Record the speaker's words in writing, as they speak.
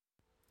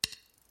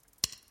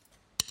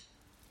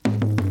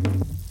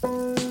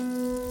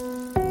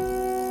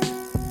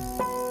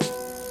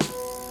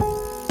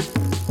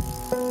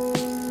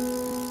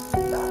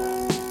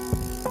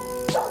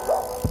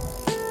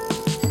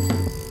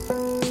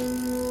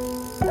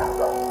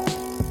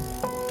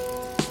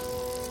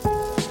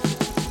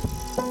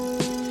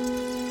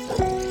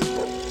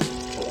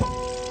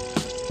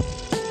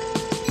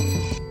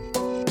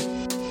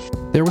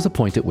was a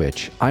point at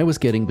which I was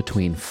getting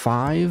between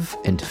 5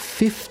 and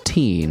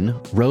 15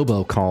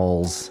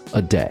 robocalls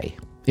a day.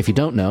 If you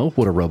don't know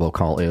what a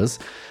robocall is,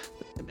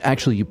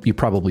 actually you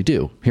probably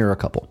do. Here are a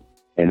couple.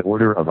 An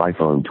order of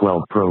iPhone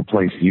 12 Pro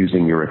placed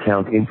using your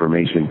account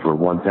information for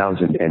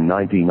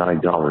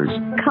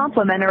 $1,099.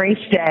 Complimentary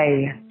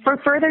stay.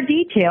 For further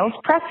details,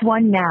 press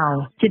 1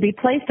 now. To be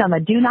placed on the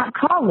do not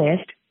call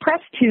list, press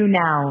 2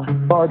 now.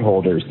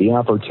 Cardholders the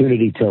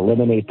opportunity to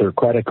eliminate their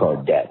credit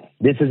card debt.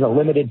 This is a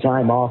limited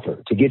time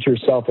offer. To get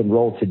yourself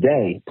enrolled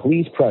today,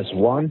 please press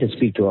 1 to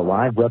speak to a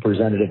live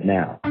representative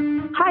now.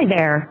 Hi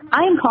there.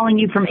 I am calling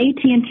you from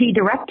AT&T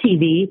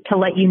DirecTV to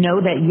let you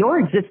know that your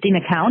existing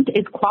account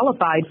is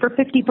qualified for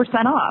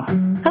 50% off.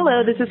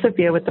 Hello, this is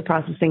Sophia with the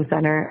Processing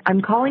Center.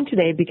 I'm calling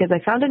today because I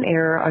found an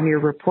error on your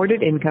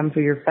reported income for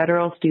your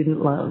federal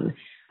student loan.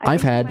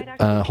 I've had,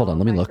 hold on,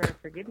 let me look,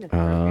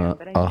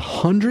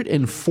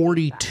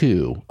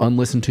 142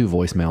 unlistened to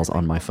voicemails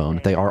on my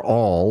phone. They are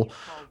all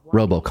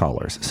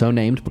robocallers, so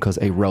named because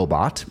a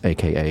robot,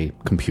 aka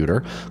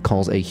computer,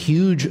 calls a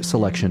huge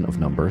selection of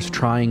numbers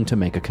trying to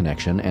make a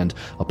connection, and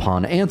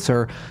upon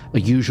answer,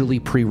 a usually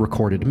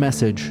pre-recorded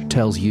message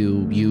tells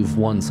you you've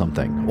won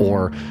something,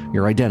 or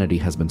your identity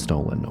has been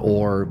stolen,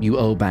 or you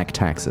owe back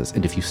taxes,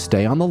 and if you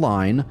stay on the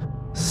line,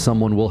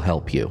 someone will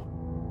help you.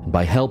 And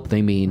by help,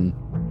 they mean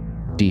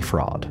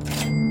defraud.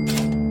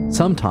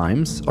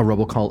 Sometimes a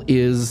robocall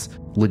is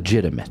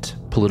legitimate.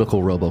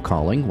 Political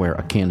robocalling, where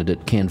a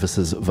candidate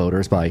canvasses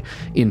voters by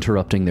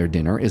interrupting their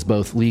dinner, is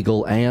both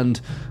legal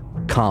and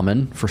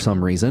common for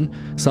some reason.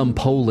 Some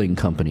polling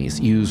companies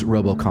use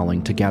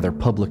robocalling to gather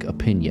public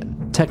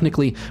opinion.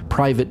 Technically,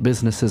 private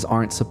businesses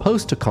aren't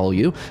supposed to call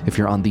you if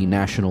you're on the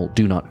National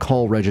Do Not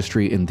Call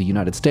Registry in the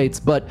United States,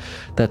 but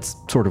that's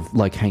sort of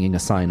like hanging a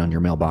sign on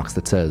your mailbox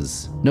that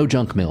says, "No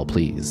junk mail,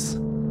 please."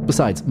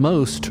 Besides,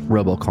 most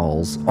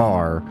robocalls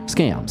are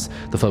scams.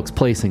 The folks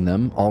placing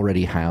them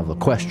already have a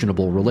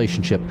questionable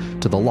relationship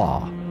to the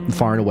law.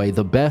 Far and away,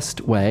 the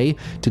best way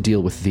to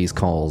deal with these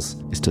calls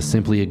is to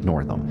simply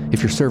ignore them.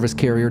 If your service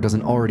carrier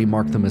doesn't already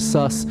mark them as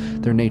sus,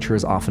 their nature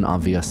is often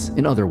obvious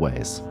in other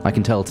ways. I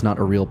can tell it's not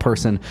a real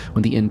person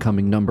when the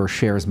incoming number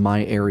shares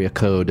my area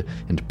code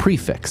and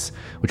prefix,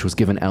 which was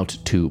given out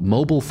to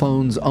mobile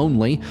phones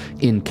only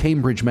in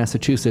Cambridge,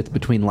 Massachusetts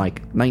between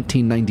like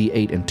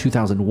 1998 and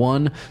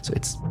 2001, so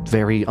it's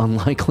very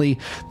unlikely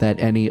that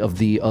any of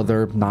the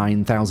other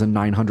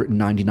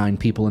 9,999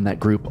 people in that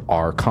group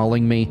are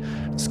calling me.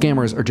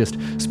 Scammers are just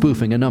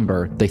spoofing a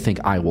number they think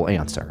I will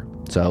answer.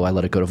 So I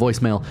let it go to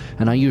voicemail,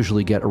 and I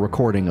usually get a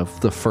recording of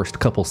the first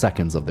couple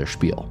seconds of their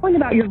spiel.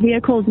 About your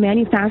vehicle's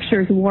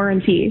manufacturer's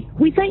warranty.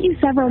 We sent you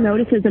several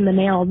notices in the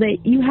mail that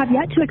you have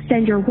yet to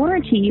extend your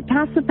warranty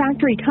past the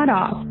factory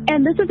cutoff,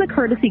 and this is a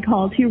courtesy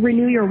call to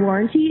renew your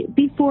warranty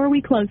before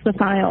we close the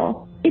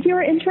file. If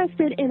you're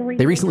interested in...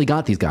 They recently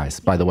got these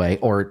guys, by the way,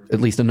 or at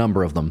least a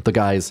number of them, the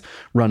guys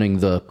running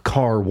the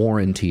car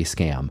warranty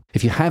scam.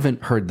 If you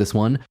haven't heard this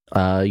one,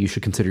 you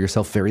should consider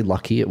yourself very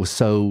lucky. It was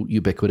so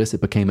ubiquitous,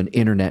 it became an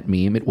internet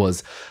meme. It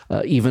was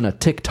even a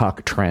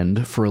TikTok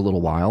trend for a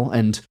little while,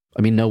 and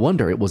I mean, no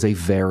wonder it was a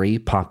very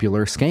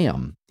popular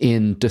scam.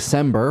 In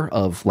December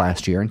of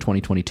last year, in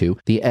 2022,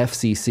 the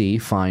FCC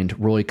fined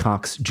Roy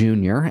Cox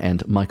Jr.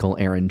 and Michael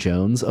Aaron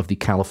Jones of the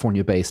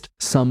California-based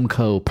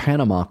Sumco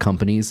Panama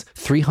companies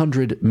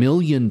 $300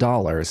 million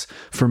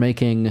for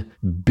making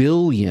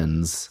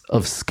billions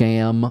of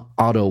scam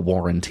auto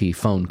warranty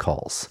phone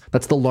calls.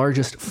 That's the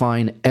largest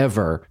fine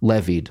ever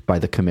levied by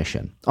the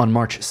commission. On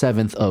March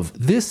 7th of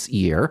this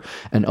year,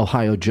 an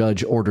Ohio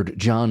judge ordered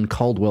John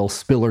Caldwell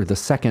Spiller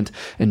II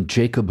and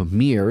Jacob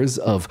Mears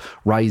of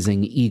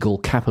Rising Eagle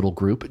Capital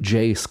Group,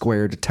 J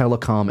Squared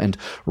Telecom, and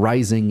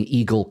Rising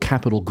Eagle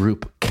Capital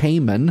Group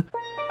Cayman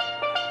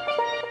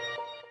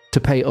to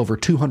pay over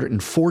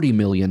 $240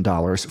 million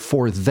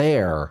for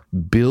their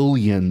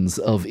billions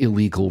of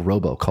illegal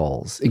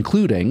robocalls,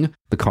 including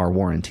the car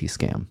warranty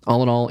scam.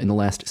 All in all, in the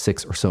last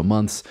 6 or so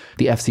months,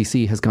 the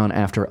FCC has gone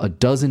after a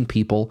dozen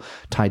people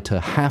tied to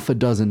half a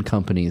dozen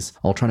companies,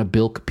 all trying to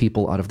bilk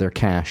people out of their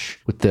cash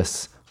with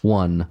this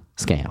one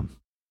scam.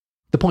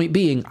 The point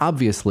being,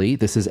 obviously,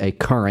 this is a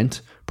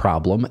current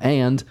problem,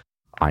 and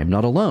I'm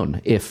not alone.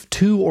 If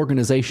 2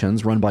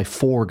 organizations run by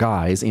 4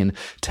 guys in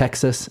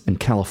Texas and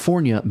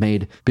California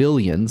made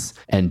billions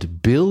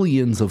and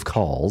billions of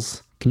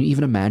calls, can you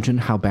even imagine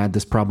how bad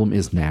this problem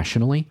is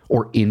nationally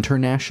or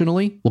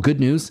internationally? Well, good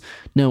news,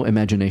 no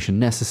imagination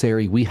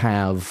necessary. We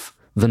have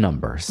the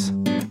numbers.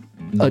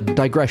 A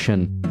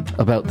digression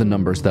about the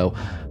numbers, though.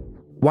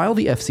 While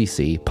the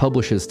FCC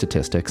publishes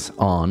statistics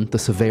on the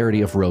severity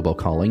of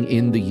robocalling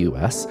in the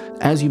US,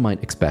 as you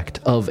might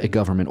expect of a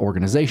government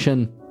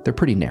organization, they're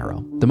pretty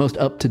narrow. The most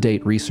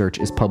up-to-date research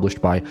is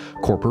published by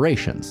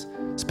corporations,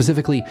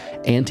 specifically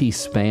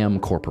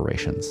anti-spam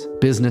corporations,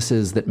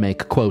 businesses that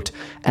make, quote,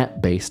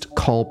 app-based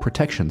call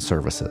protection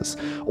services,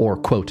 or,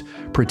 quote,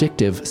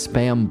 predictive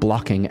spam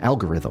blocking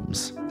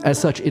algorithms. As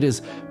such, it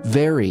is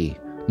very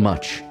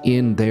much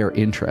in their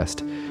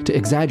interest to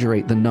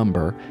exaggerate the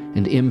number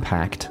and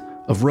impact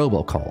of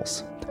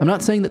robocalls. I'm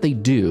not saying that they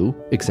do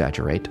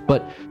exaggerate,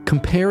 but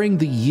comparing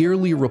the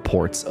yearly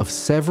reports of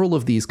several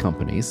of these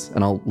companies,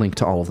 and I'll link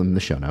to all of them in the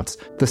show notes,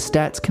 the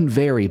stats can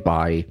vary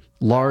by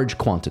large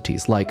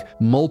quantities, like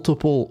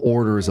multiple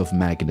orders of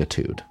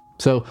magnitude.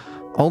 So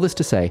all this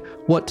to say,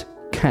 what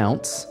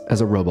counts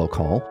as a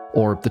robocall,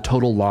 or the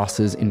total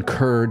losses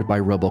incurred by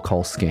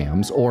robocall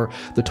scams, or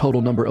the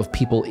total number of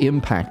people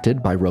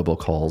impacted by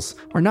robocalls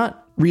are not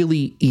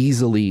really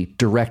easily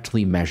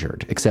directly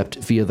measured, except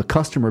via the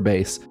customer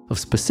base of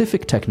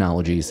specific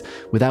technologies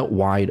without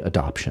wide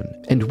adoption.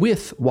 And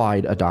with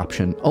wide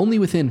adoption, only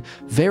within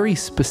very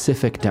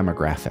specific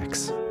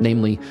demographics,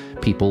 namely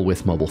people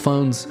with mobile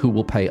phones who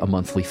will pay a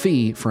monthly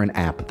fee for an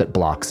app that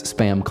blocks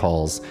spam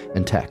calls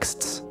and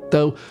texts.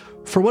 Though,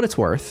 for what it's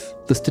worth,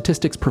 the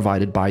statistics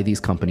provided by these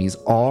companies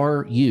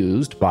are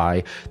used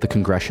by the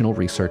Congressional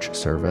Research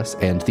Service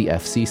and the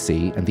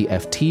FCC and the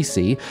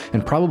FTC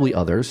and probably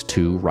others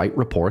to write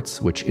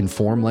reports which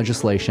inform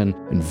legislation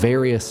and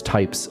various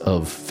types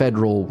of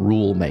federal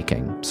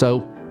rulemaking. So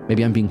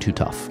maybe I'm being too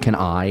tough. Can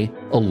I,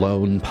 a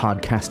lone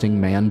podcasting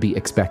man, be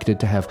expected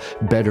to have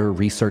better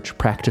research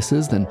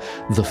practices than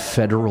the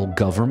federal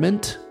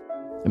government?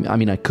 I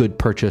mean, I could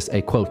purchase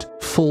a,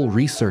 quote, full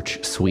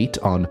research suite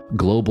on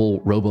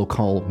global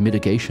robocall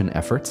mitigation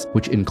efforts,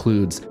 which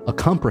includes a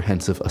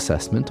comprehensive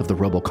assessment of the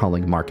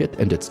robocalling market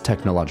and its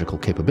technological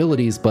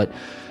capabilities, but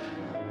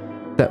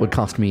that would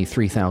cost me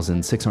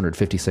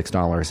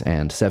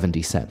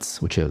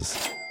 $3,656.70, which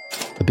is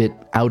a bit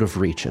out of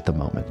reach at the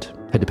moment.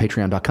 Head to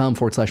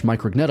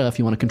patreon.com/MikeRignetta if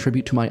you want to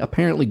contribute to my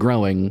apparently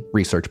growing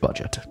research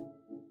budget.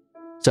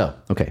 So,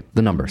 okay,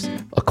 the numbers.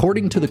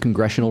 According to the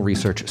Congressional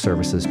Research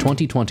Service's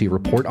 2020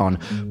 report on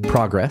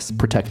progress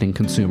protecting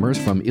consumers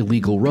from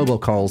illegal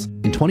robocalls,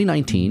 in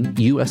 2019,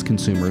 U.S.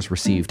 consumers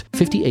received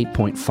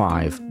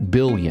 58.5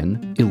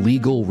 billion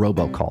illegal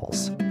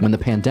robocalls. When the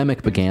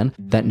pandemic began,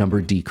 that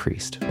number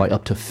decreased by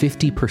up to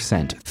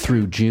 50%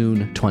 through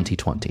June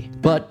 2020.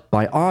 But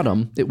by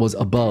autumn, it was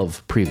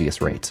above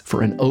previous rates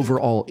for an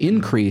overall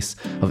increase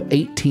of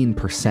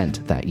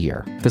 18% that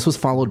year. This was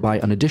followed by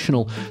an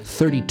additional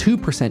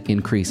 32%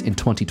 increase in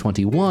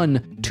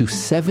 2021 to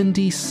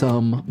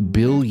 70-some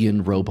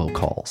billion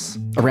robocalls.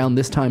 Around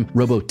this time,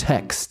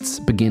 robotexts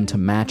begin to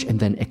match and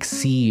then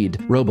exceed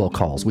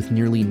robocalls, with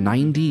nearly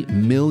 90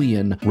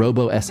 million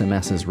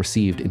robo-SMSs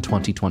received in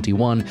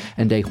 2021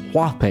 and a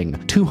whopping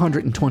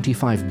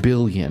 225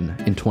 billion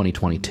in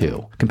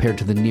 2022, compared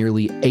to the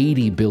nearly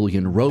 80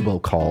 billion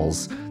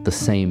robocalls the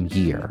same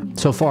year.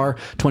 So far,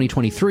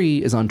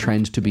 2023 is on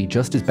trend to be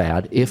just as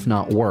bad, if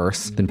not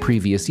worse, than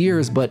previous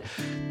years, but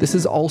this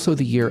is also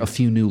the year a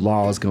few new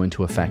laws go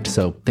into effect,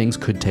 so things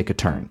could take a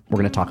turn. We're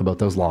going to talk about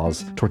those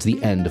laws towards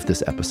the end of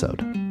this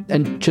episode.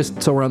 And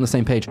just so we're on the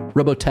same page,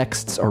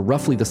 robotexts are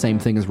roughly the same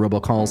thing as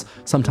robocalls.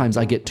 Sometimes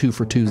I get 2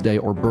 for Tuesday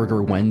or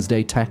Burger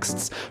Wednesday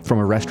texts from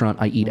a restaurant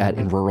I eat at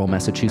in rural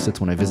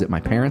Massachusetts when I visit my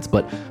parents,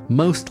 but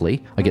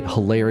mostly I get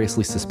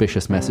hilariously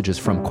suspicious messages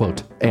from,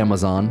 quote,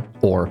 Amazon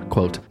or,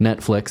 quote,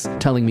 Netflix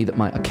telling me that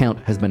my account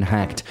has been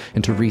hacked,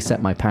 and to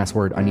reset my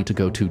password I need to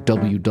go to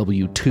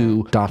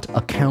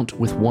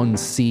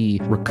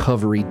www.accountwith1c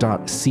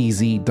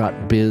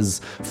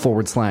recovery.cz.biz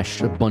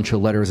 / a bunch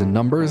of letters and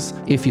numbers.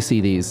 If you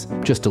see these,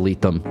 just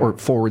delete them or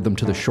forward them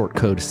to the short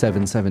code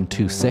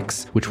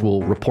 7726, which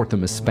will report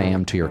them as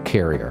spam to your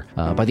carrier.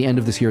 By the end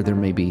of this year, there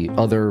may be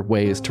other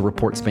ways to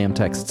report spam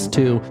texts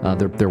too.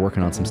 They're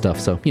working on some stuff,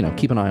 so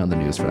keep an eye on the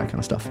news for that kind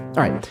of stuff.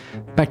 All right,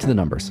 back to the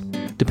numbers.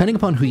 Depending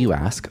upon who you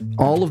ask,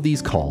 all of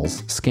these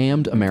calls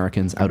scammed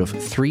Americans out of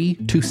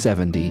 $3 to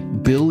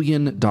 $70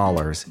 billion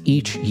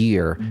each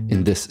year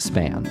in this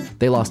span.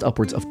 They lost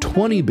upwards of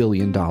 $20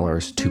 billion to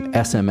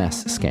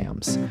SMS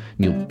scams.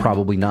 You'll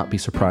probably not be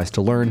surprised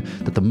to learn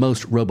that the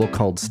most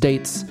robocalled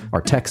states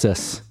are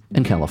Texas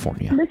and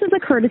California. This is a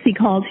courtesy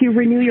call to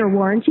renew your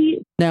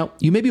warranty. Now,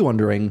 you may be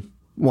wondering,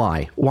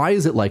 why? Why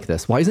is it like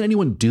this? Why isn't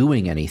anyone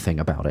doing anything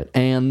about it?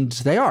 And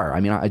they are.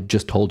 I mean, I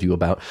just told you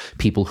about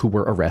people who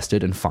were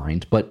arrested and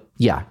fined, but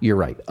yeah, you're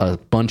right. A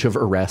bunch of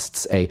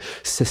arrests a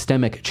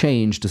systemic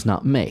change does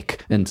not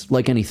make. And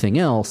like anything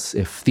else,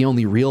 if the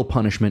only real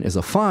punishment is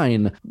a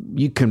fine,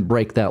 you can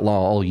break that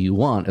law all you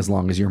want as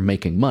long as you're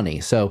making money.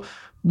 So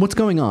what's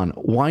going on?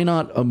 Why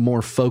not a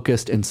more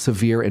focused and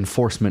severe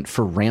enforcement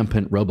for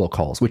rampant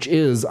robocalls, which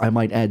is, I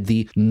might add,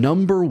 the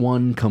number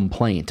one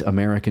complaint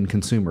American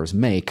consumers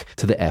make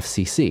to the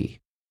FCC?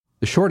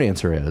 The short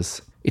answer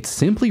is, it's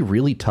simply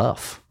really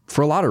tough.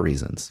 For a lot of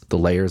reasons. The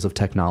layers of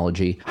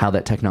technology, how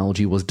that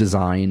technology was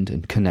designed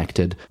and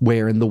connected,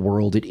 where in the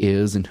world it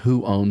is and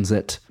who owns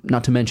it,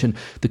 not to mention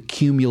the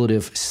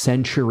cumulative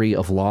century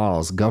of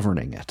laws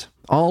governing it.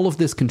 All of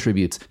this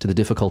contributes to the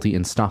difficulty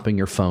in stopping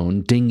your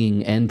phone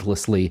dinging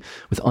endlessly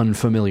with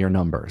unfamiliar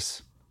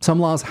numbers. Some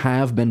laws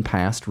have been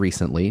passed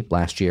recently,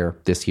 last year,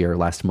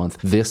 last month,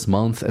 this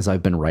month as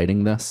I've been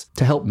writing this,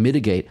 to help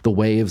mitigate the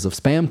waves of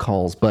spam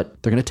calls, but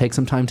they're going to take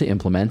some time to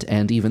implement,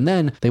 and even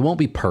then, they won't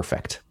be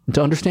perfect. And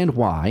to understand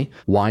why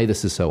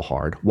this is so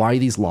hard, why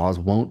these laws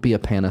won't be a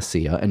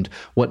panacea, and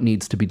what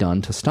needs to be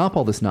done to stop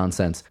all this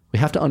nonsense, we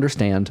have to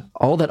understand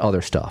all that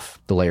other stuff,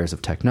 the layers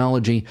of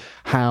technology,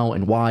 how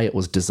and why it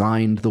was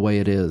designed the way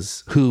it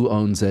is, who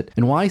owns it,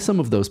 and why some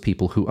of those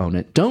people who own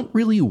it don't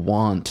really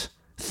want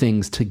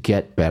things to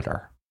get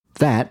better.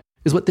 That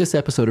is what this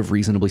episode of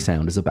Reasonably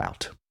Sound is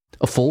about.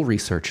 A full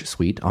research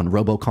suite on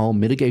robocall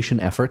mitigation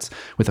efforts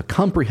with a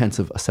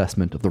comprehensive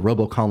assessment of the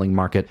robocalling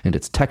market and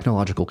its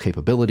technological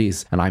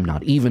capabilities, and I'm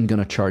not even going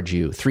to charge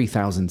you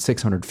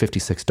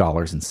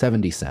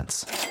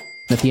 $3,656.70.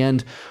 At the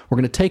end, we're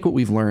going to take what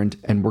we've learned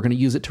and we're going to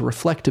use it to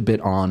reflect a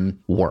bit on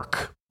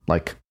work,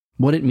 like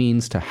what it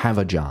means to have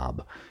a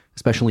job,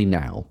 especially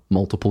now,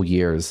 multiple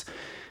years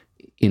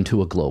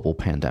into a global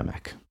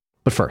pandemic.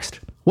 But first,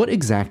 what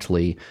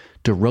exactly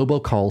do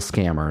robocall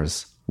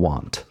scammers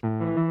want?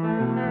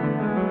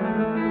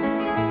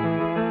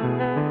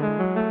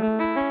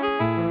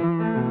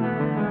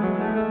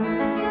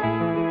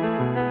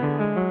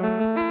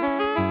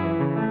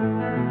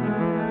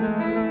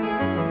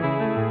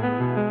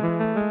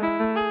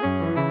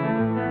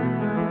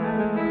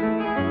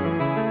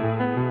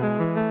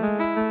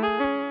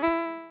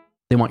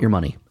 They want your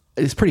money.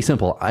 It's pretty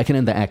simple. I can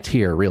end the act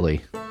here,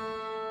 really.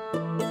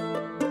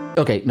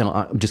 Okay, no,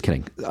 I'm just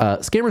kidding.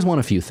 Scammers want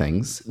a few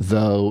things,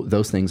 though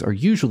those things are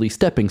usually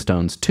stepping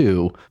stones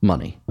to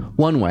money.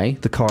 One way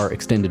the car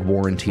extended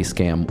warranty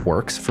scam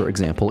works, for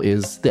example,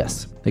 is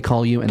this. They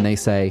call you and they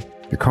say,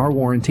 your car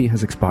warranty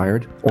has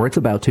expired, or it's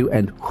about to,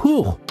 and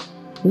whew,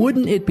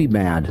 wouldn't it be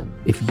bad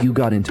if you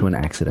got into an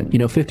accident?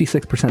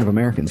 56% of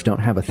Americans don't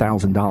have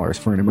 $1,000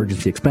 for an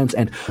emergency expense,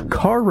 and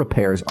car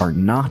repairs are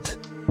not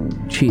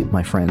cheap,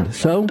 my friend.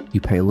 So you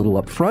pay a little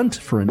up front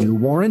for a new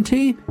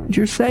warranty, and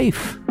you're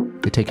safe.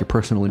 They take your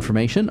personal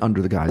information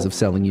under the guise of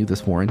selling you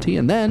this warranty,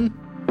 and then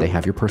they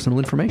have your personal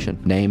information.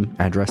 Name,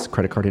 address,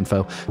 credit card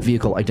info,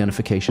 vehicle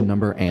identification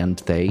number, and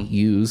they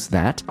use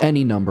that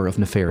any number of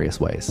nefarious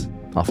ways.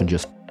 Often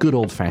just good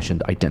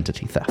old-fashioned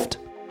identity theft.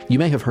 You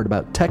may have heard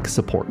about tech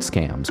support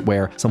scams,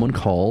 where someone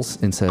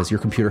calls and says your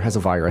computer has a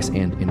virus,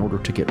 and in order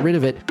to get rid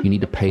of it, you need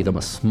to pay them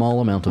a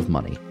small amount of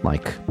money,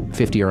 like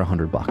 $50 or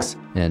 $100,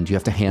 and you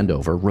have to hand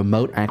over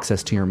remote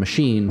access to your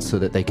machine so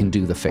that they can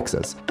do the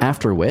fixes.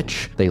 After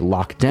which, they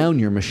lock down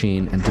your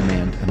machine and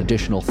demand an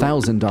additional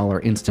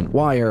 $1,000 instant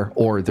wire,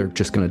 or they're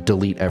just going to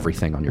delete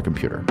everything on your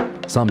computer.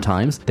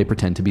 Sometimes they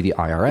pretend to be the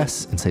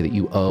IRS and say that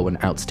you owe an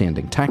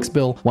outstanding tax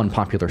bill. One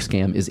popular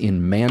scam is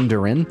in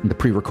Mandarin. The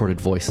pre-recorded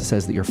voice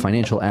says that your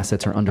financial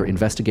assets are under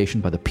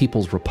investigation by the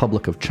People's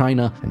Republic of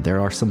China, and there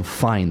are some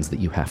fines that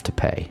you have to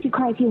pay. 这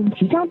块件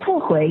即将退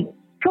回，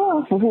中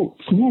文服务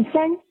请按3，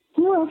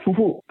英文服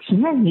务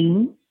请按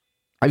0。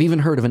 I've even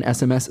heard of an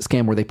SMS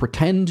scam where they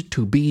pretend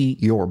to be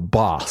your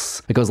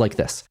boss. It goes like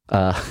this.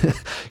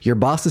 Your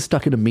boss is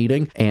stuck in a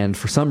meeting, and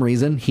for some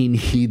reason, he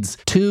needs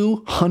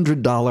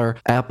 $200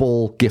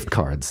 Apple gift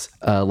cards,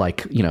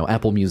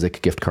 Apple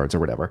Music gift cards or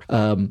whatever.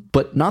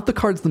 But not the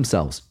cards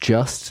themselves,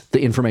 just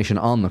the information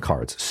on the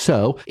cards.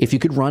 So if you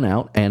could run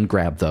out and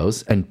grab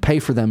those and pay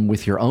for them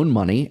with your own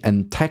money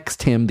and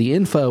text him the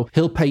info,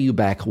 he'll pay you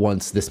back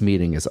once this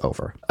meeting is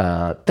over.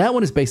 That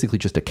one is basically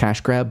just a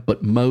cash grab,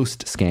 but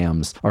most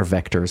scams are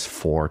vectors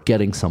for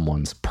getting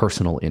someone's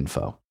personal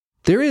info.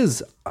 There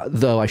is,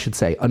 though I should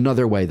say,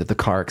 another way that the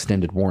car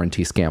extended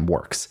warranty scam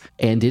works,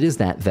 and it is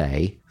that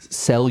they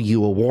sell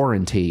you a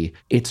warranty.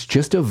 It's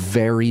just a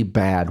very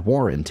bad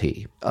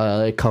warranty.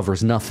 It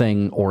covers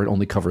nothing, or it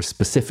only covers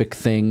specific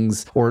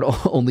things, or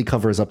it only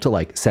covers up to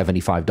like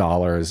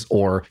 $75,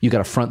 or you got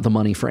to front the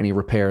money for any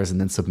repairs and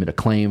then submit a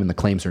claim, and the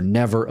claims are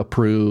never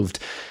approved.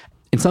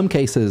 In some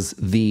cases,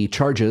 the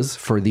charges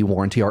for the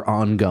warranty are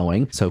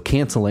ongoing, so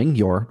canceling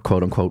your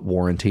quote-unquote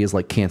warranty is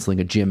like canceling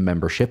a gym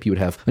membership. You would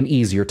have an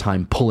easier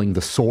time pulling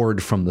the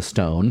sword from the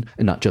stone,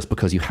 and not just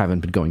because you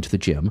haven't been going to the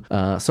gym.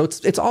 So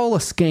it's all a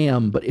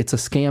scam, but it's a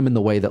scam in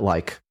the way that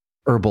like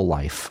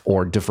Herbalife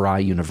or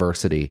DeVry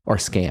University are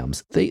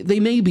scams. They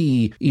may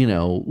be,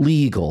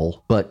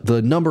 legal, but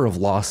the number of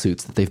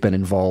lawsuits that they've been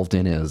involved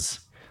in is,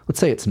 let's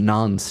say it's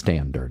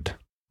non-standard.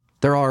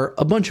 There are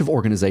a bunch of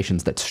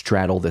organizations that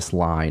straddle this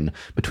line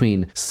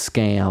between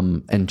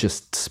scam and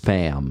just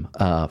spam,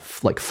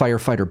 like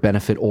firefighter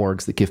benefit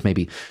orgs that give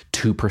maybe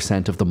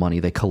 2% of the money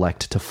they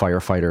collect to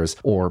firefighters,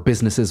 or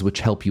businesses which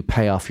help you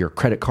pay off your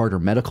credit card or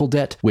medical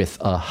debt with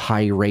a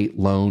high-rate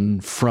loan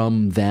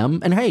from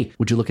them. And hey,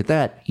 would you look at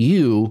that?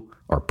 You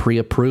are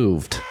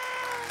pre-approved.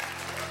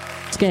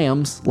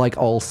 Scams, like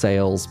all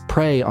sales,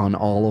 prey on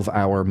all of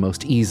our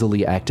most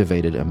easily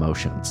activated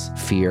emotions.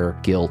 Fear,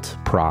 guilt,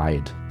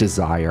 pride,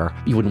 desire.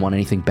 You wouldn't want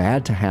anything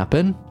bad to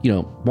happen. You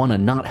don't want to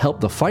not help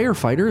the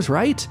firefighters,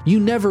 right? You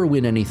never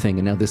win anything,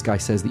 and now this guy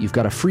says that you've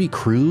got a free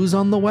cruise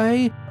on the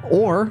way?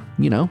 Or,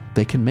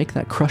 they can make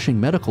that crushing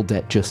medical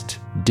debt just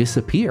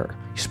disappear.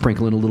 You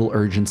sprinkle in a little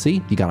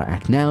urgency. You got to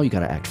act now. You got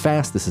to act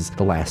fast. This is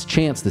the last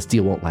chance. This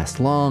deal won't last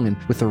long. And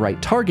with the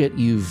right target,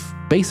 you've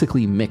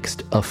basically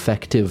mixed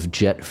effective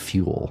jet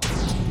fuel.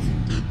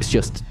 It's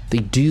just they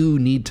do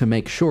need to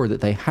make sure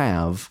that they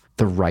have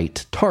the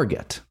right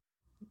target.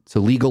 So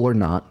legal or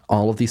not,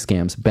 all of these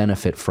scams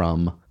benefit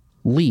from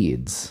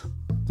leads.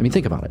 I mean,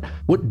 think about it.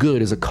 What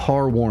good is a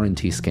car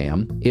warranty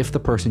scam if the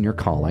person you're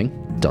calling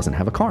doesn't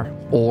have a car?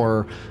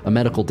 Or a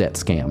medical debt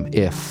scam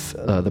if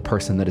the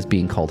person that is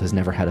being called has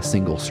never had a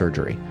single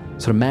surgery?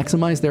 So to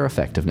maximize their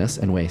effectiveness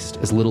and waste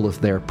as little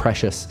of their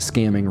precious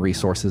scamming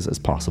resources as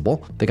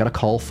possible, they got to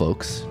call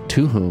folks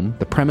to whom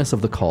the premise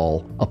of the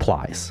call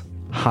applies.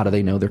 How do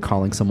they know they're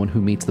calling someone who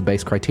meets the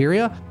base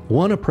criteria?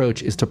 One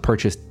approach is to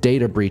purchase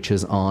data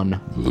breaches on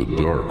the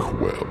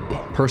dark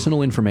web.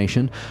 Personal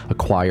information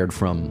acquired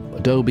from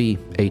Adobe,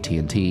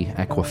 AT&T,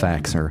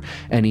 Equifax, or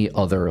any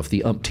other of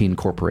the umpteen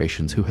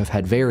corporations who have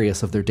had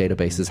various of their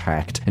databases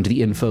hacked and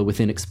the info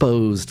within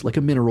exposed like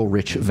a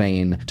mineral-rich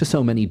vein to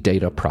so many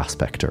data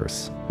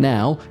prospectors.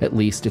 Now, at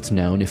least it's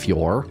known if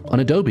you're an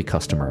Adobe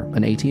customer,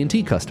 an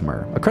AT&T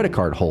customer, a credit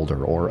card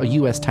holder, or a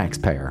U.S.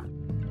 taxpayer.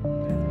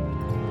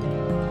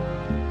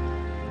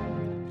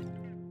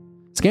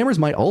 Scammers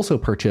might also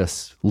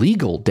purchase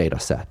legal data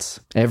sets.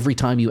 Every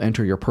time you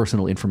enter your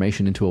personal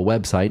information into a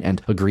website and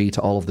agree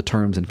to all of the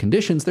terms and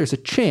conditions, there's a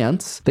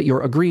chance that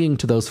you're agreeing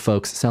to those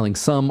folks selling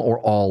some or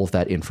all of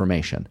that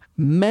information.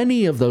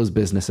 Many of those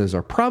businesses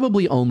are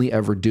probably only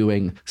ever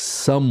doing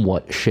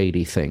somewhat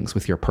shady things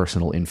with your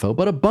personal info,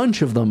 but a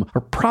bunch of them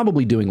are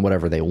probably doing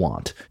whatever they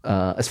want.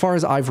 As far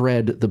as I've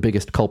read, the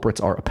biggest culprits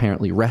are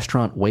apparently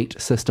restaurant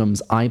wait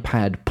systems,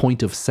 iPad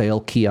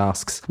point-of-sale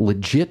kiosks,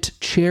 legit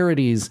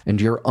charities, and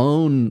your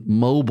own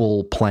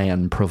mobile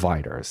plan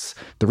providers.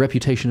 The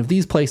reputation of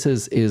these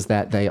places is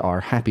that they are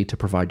happy to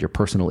provide your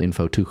personal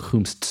info to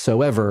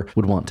whomsoever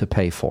would want to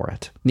pay for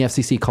it. The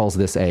FCC calls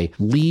this a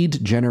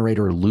lead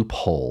generator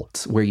loophole.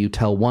 It's where you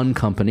tell one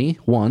company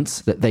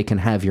once that they can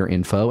have your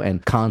info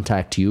and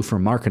contact you for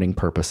marketing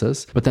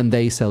purposes, but then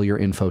they sell your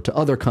info to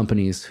other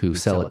companies who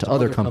sell it to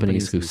other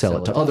companies who sell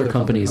it to other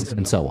companies,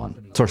 and so on.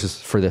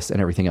 Sources for this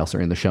and everything else are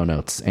in the show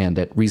notes and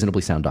at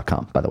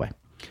reasonablysound.com, by the way.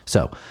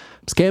 So,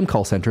 scam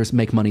call centers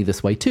make money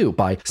this way too,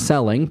 by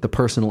selling the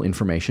personal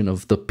information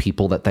of the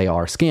people that they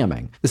are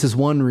scamming. This is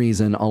one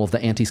reason all of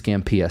the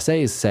anti-scam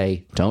PSAs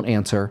say, don't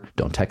answer,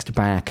 don't text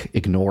back,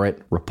 ignore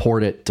it,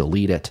 report it,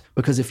 delete it.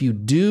 Because if you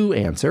do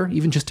answer,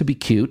 even just to be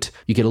cute,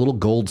 you get a little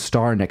gold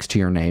star next to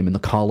your name in the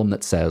column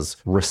that says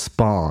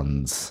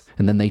responds.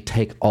 And then they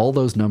take all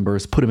those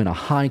numbers, put them in a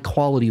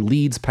high-quality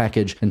leads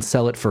package, and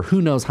sell it for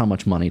who knows how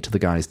much money to the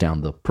guys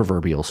down the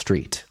proverbial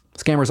street.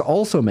 Scammers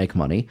also make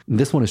money, and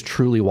this one is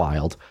truly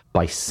wild,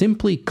 by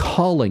simply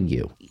calling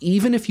you.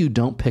 Even if you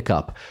don't pick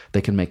up, they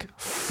can make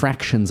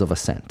fractions of a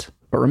cent.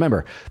 But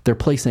remember, they're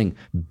placing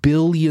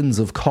billions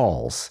of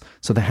calls,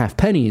 so the half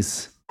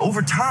pennies...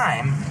 over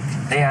time,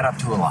 they add up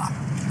to a lot.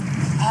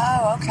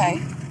 Oh,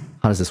 okay.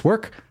 How does this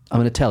work? I'm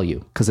going to tell you,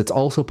 because it's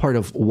also part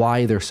of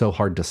why they're so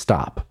hard to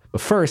stop.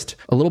 But first,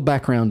 a little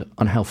background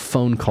on how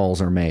phone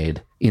calls are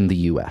made in the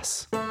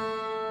U.S.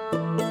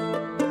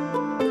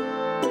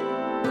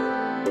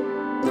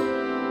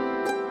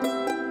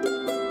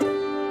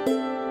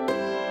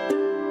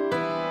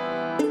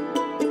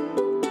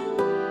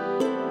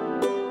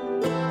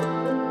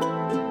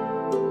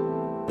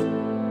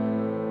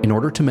 In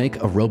order to make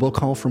a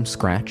robocall from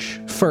scratch,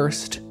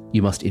 first,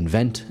 you must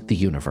invent the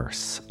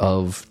universe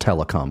of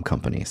telecom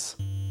companies.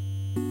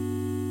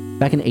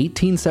 Back in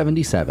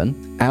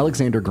 1877,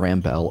 Alexander Graham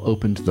Bell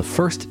opened the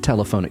first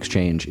telephone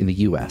exchange in the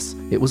U.S.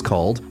 It was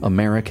called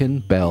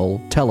American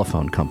Bell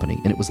Telephone Company,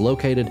 and it was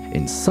located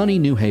in sunny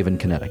New Haven,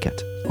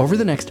 Connecticut. Over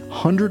the next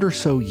 100 or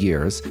so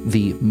years,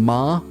 the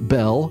Ma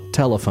Bell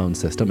telephone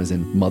system, as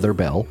in Mother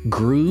Bell,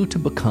 grew to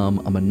become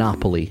a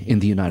monopoly in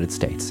the United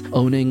States,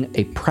 owning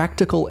a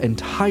practical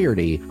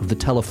entirety of the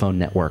telephone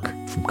network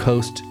from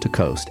coast to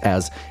coast,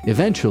 as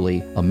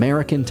eventually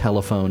American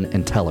Telephone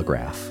and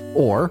Telegraph,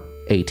 or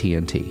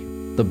AT&T.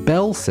 The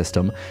Bell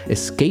system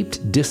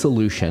escaped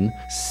dissolution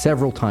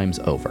several times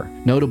over.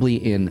 Notably,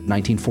 in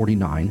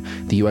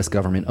 1949, the U.S.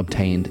 government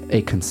obtained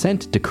a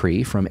consent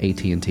decree from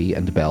AT&T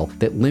and Bell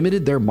that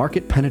limited their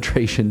market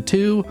penetration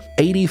to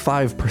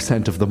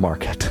 85% of the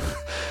market.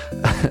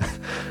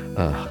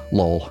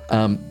 Lol.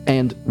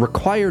 And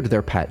required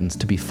their patents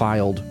to be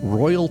filed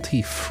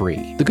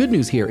royalty-free. The good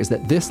news here is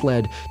that this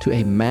led to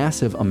a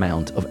massive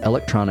amount of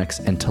electronics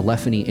and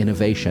telephony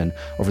innovation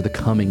over the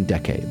coming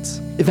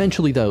decades.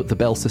 Eventually, though, the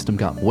Bell system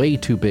got way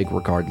too big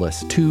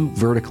regardless, too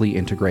vertically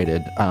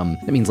integrated.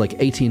 It means like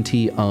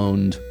AT&T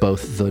owned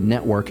both the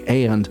network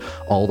and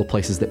all the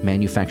places that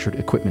manufactured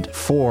equipment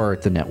for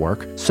the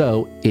network,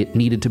 so it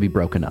needed to be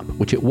broken up,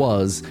 which it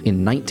was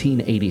in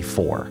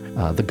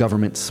 1984. The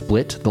government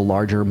split the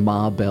larger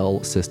Ma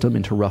Bell system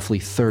into roughly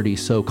 30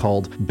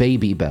 so-called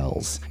baby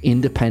bells,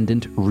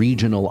 independent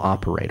regional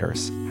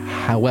operators.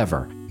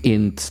 However,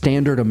 In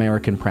standard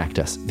American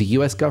practice, the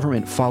U.S.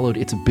 government followed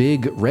its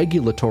big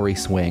regulatory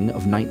swing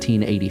of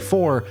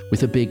 1984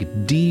 with a big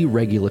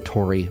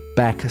deregulatory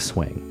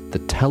backswing, the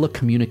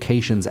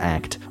Telecommunications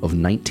Act of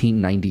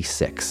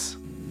 1996.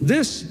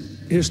 This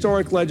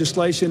historic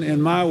legislation,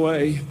 in my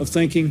way of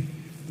thinking,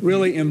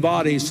 really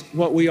embodies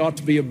what we ought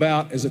to be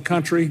about as a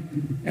country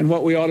and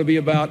what we ought to be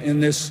about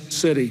in this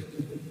city.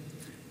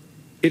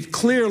 It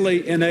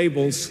clearly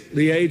enables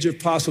the age of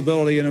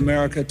possibility in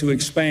America to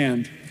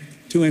expand,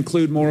 to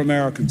include more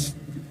Americans.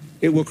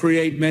 It will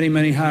create many,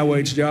 many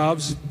high-wage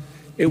jobs.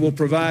 It will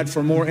provide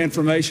for more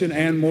information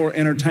and more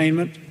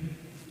entertainment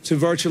to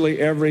virtually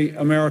every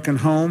American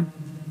home.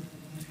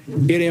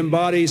 It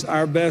embodies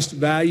our best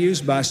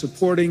values by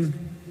supporting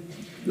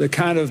the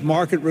kind of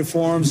market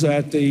reforms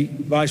that the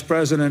Vice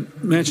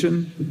President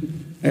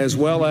mentioned, as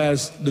well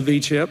as the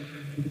V-chip.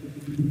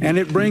 And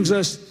it brings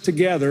us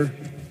together,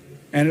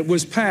 and it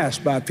was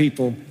passed by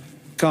people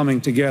coming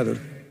together.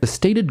 The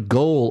stated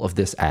goal of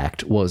this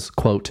act was,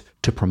 quote,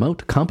 to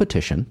promote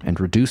competition and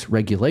reduce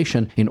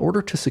regulation in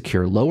order to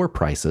secure lower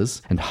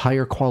prices and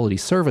higher quality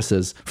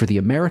services for the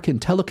American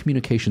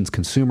telecommunications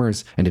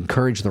consumers and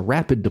encourage the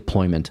rapid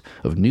deployment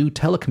of new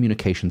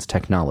telecommunications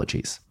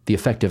technologies. The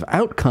effective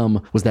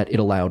outcome was that it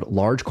allowed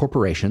large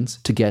corporations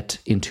to get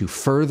into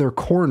further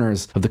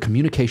corners of the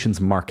communications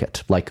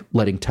market, like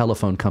letting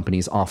telephone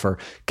companies offer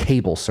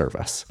cable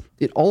service.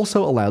 It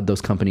also allowed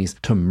those companies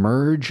to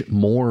merge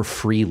more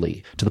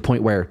freely, to the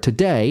point where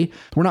today,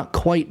 we're not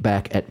quite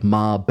back at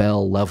Ma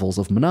Bell levels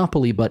of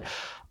monopoly, but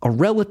a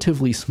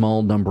relatively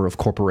small number of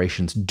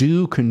corporations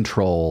do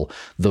control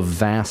the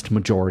vast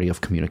majority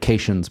of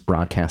communications,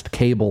 broadcast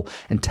cable,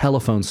 and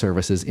telephone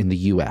services in the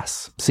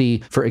U.S.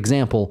 See, for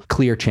example,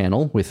 Clear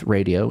Channel with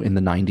radio in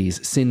the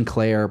 90s,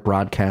 Sinclair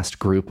Broadcast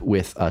Group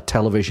with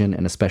television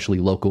and especially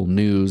local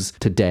news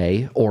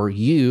today, or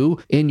you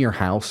in your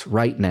house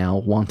right now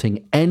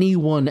wanting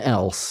anyone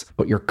else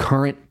but your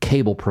current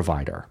cable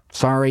provider.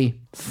 Sorry,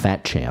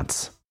 fat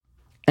chance.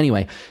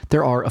 Anyway,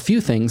 there are a few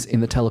things in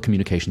the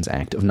Telecommunications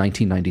Act of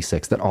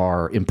 1996 that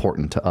are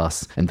important to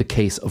us in the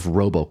case of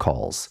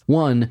robocalls.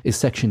 One is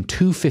Section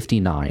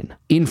 259,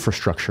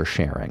 infrastructure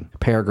sharing,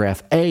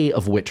 paragraph A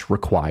of which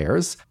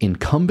requires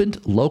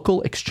incumbent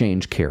local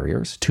exchange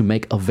carriers to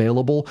make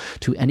available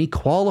to any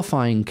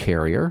qualifying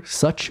carrier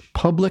such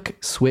public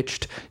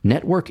switched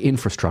network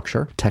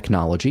infrastructure,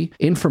 technology,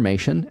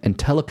 information, and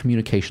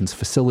telecommunications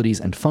facilities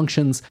and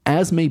functions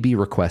as may be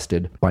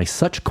requested by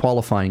such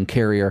qualifying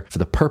carrier for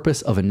the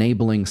purpose of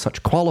enabling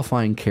such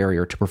qualifying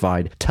carrier to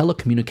provide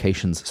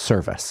telecommunications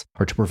service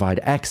or to provide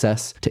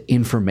access to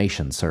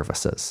information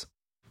services.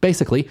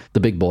 Basically,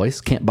 the big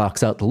boys can't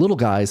box out the little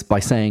guys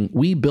by saying,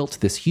 we built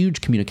this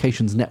huge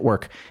communications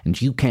network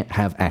and you can't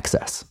have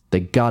access. They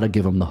gotta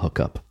give them the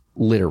hookup.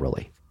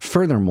 Literally.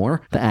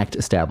 Furthermore, the Act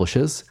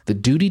establishes the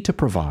duty to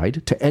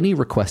provide to any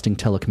requesting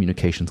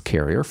telecommunications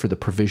carrier for the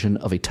provision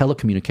of a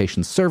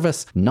telecommunications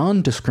service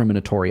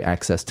non-discriminatory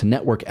access to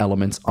network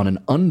elements on an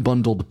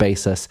unbundled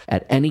basis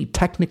at any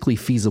technically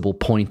feasible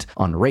point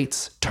on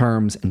rates,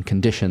 terms, and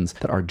conditions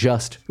that are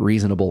just,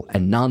 reasonable,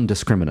 and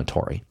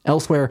non-discriminatory.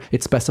 Elsewhere,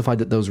 it specified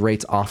that those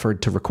rates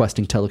offered to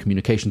requesting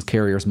telecommunications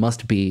carriers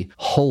must be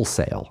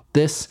wholesale.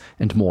 This,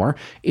 and more,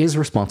 is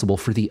responsible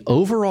for the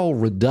overall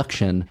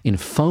reduction in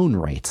phone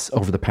rates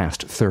over the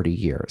past 30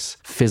 years.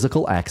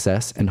 Physical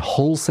access and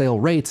wholesale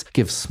rates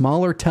give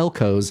smaller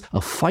telcos a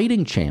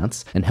fighting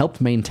chance and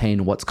help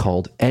maintain what's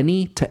called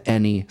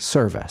any-to-any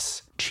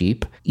service.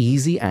 Cheap,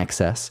 easy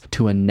access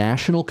to a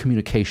national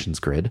communications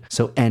grid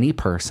so any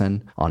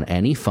person on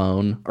any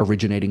phone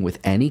originating with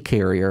any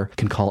carrier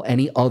can call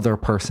any other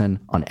person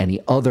on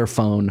any other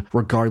phone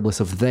regardless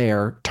of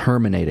their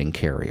terminating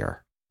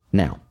carrier.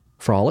 Now,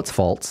 for all its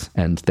faults,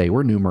 and they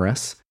were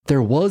numerous,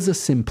 there was a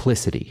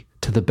simplicity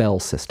to the Bell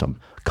system.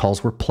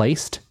 Calls were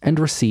placed and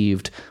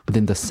received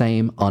within the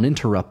same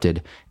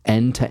uninterrupted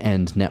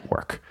end-to-end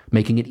network,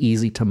 making it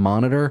easy to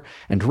monitor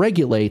and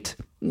regulate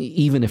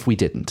even if we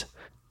didn't.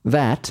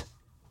 That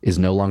is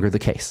no longer the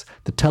case.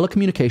 The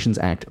Telecommunications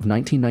Act of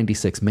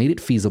 1996 made it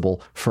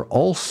feasible for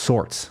all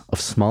sorts of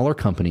smaller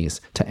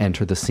companies to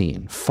enter the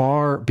scene,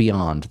 far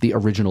beyond the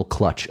original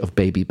clutch of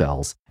baby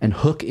bells, and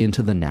hook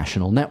into the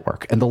national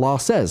network. And the law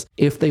says,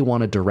 if they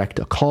want to direct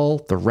a call,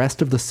 the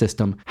rest of the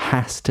system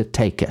has to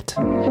take it.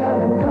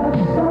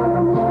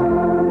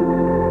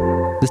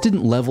 This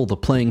didn't level the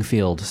playing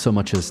field so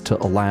much as to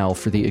allow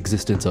for the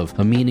existence of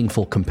a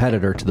meaningful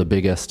competitor to the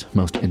biggest,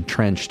 most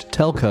entrenched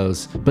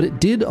telcos, but it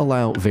did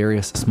allow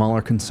various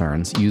smaller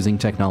concerns using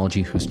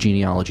technology whose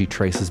genealogy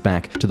traces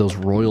back to those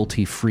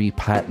royalty-free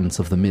patents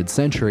of the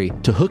mid-century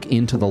to hook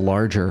into the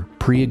larger,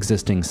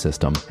 pre-existing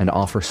system and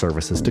offer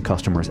services to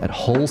customers at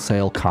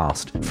wholesale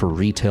cost for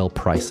retail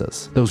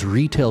prices. Those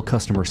retail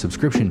customer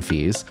subscription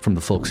fees from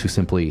the folks who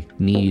simply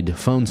need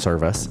phone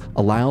service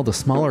allow the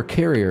smaller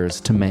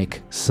carriers to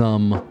make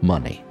some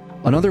money.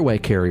 Another way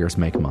carriers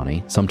make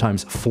money,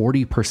 sometimes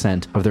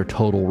 40% of their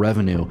total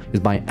revenue, is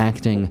by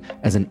acting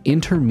as an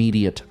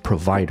intermediate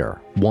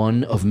provider.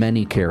 one of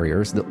many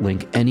carriers that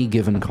link any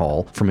given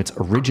call from its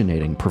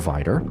originating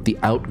provider, the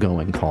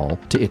outgoing call,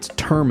 to its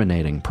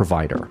terminating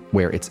provider,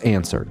 where it's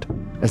answered.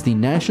 As the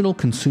National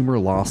Consumer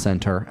Law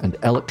Center and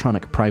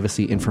Electronic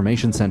Privacy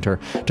Information Center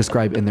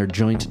describe in their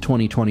joint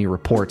 2020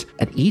 report,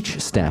 at each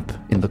step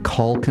in the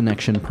call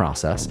connection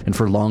process, and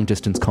for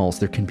long-distance calls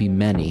there can be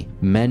many,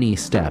 many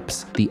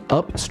steps, the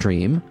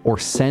upstream or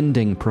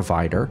sending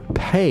provider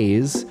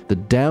pays the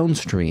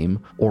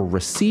downstream or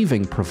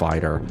receiving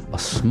provider a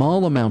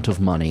small amount of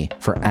money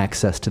for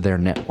access to their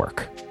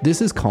network.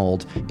 This is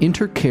called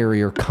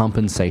inter-carrier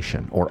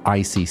compensation, or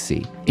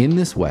ICC. In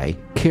this way,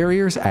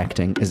 carriers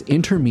acting as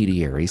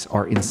intermediaries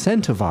are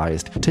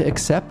incentivized to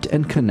accept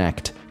and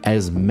connect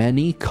as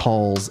many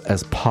calls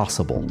as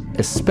possible,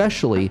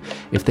 especially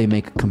if they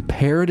make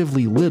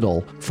comparatively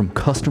little from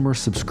customer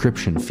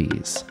subscription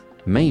fees.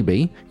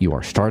 Maybe you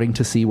are starting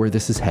to see where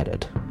this is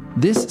headed.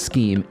 This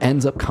scheme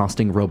ends up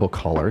costing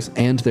robocallers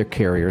and their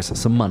carriers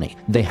some money.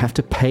 They have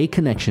to pay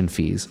connection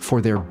fees for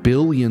their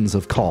billions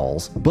of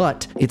calls,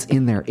 but it's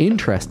in their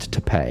interest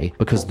to pay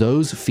because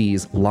those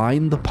fees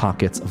line the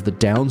pockets of the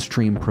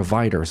downstream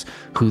providers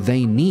who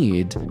they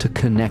need to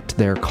connect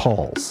their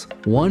calls.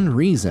 One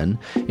reason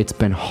it's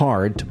been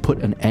hard to put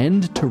an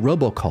end to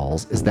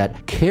robocalls is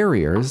that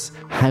carriers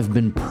have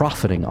been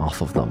profiting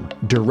off of them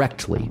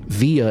directly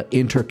via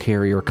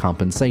inter-carrier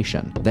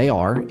compensation. They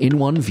are, in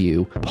one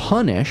view,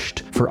 punished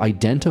for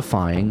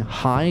identifying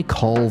high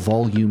call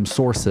volume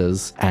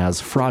sources as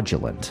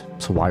fraudulent.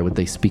 So why would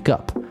they speak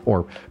up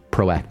or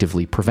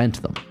proactively prevent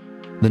them?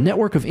 The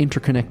network of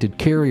interconnected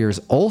carriers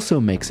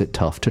also makes it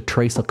tough to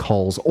trace a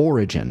call's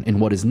origin in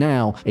what is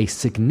now a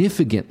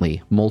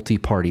significantly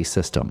multi-party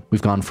system.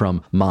 We've gone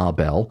from Ma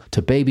Bell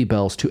to Baby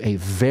Bells to a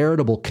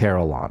veritable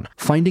carillon.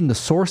 Finding the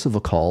source of a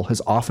call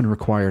has often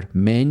required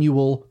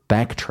manual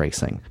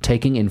backtracing,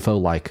 taking info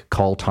like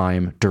call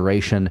time,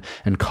 duration,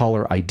 and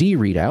caller ID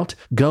readout,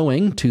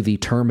 going to the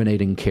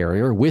terminating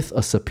carrier with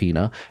a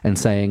subpoena and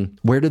saying,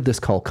 where did this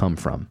call come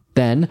from?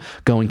 Then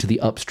going to the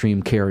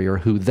upstream carrier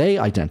who they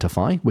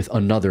identify with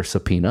another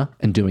subpoena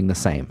and doing the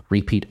same.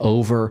 Repeat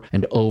over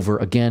and over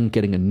again,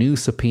 getting a new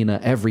subpoena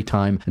every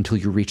time until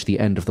you reach the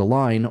end of the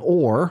line,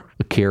 or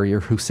a carrier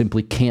who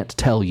simply can't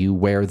tell you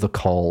where the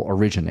call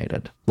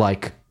originated.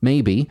 Like,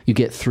 maybe you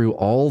get through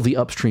all the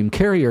upstream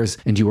carriers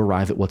and you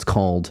arrive at what's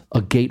called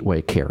a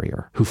gateway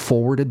carrier who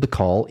forwarded the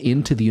call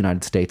into the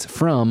United States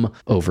from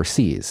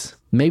overseas.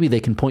 Maybe they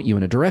can point you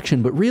in a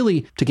direction, but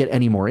really, to get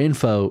any more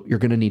info, you're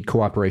going to need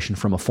cooperation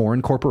from a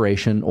foreign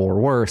corporation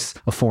or worse,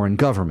 a foreign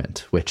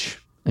government, which,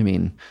 I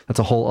mean, that's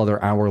a whole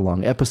other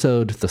hour-long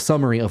episode, the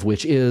summary of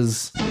which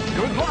is...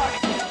 Good luck!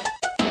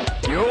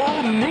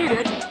 You'll need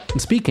it!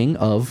 And speaking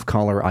of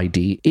caller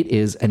ID, it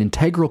is an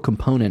integral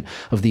component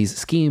of these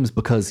schemes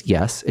because,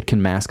 yes, it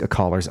can mask a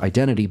caller's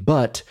identity,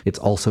 but it's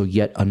also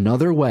yet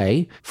another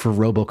way for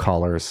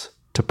robocallers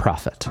to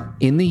profit.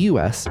 In the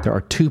US, there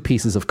are two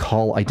pieces of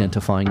call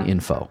identifying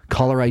info.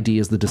 Caller ID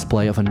is the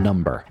display of a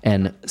number,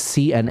 and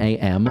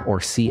CNAM or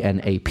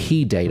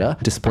CNAP data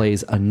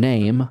displays a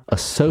name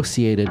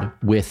associated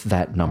with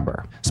that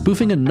number.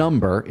 Spoofing a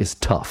number is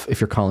tough if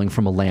you're calling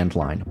from a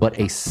landline, but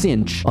a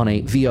cinch on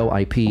a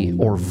VoIP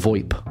or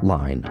VoIP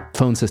line,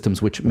 phone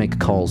systems which make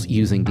calls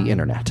using the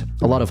internet.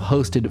 A lot of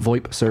hosted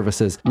VoIP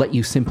services let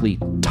you simply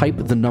type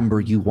the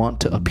number you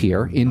want to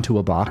appear into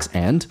a box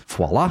and,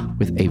 voila,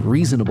 with a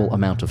reasonable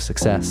amount of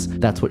success,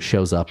 that's what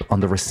shows up on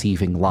the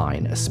receiving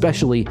line,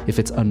 especially if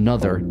it's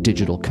another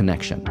digital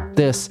connection.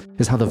 This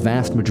is how the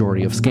vast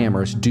majority of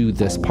scammers do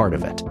this part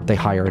of it. They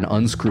hire an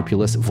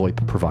unscrupulous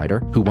VoIP provider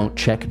who won't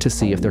check to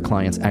see if their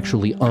clients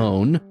actually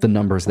own the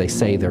numbers they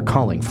say they're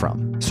calling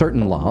from.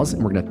 Certain laws,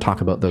 and we're going to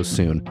talk about those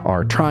soon,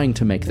 are trying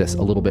to make this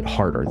a little bit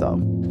harder, though.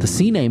 The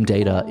CNAME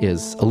data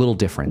is a little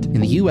different.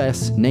 In the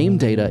US, name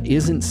data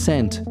isn't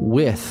sent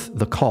with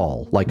the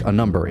call like a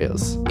number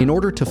is. In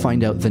order to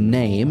find out the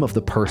name of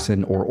the person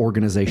or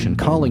organization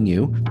calling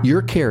you,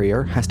 your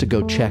carrier has to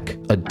go check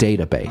a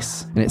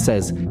database. And it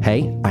says,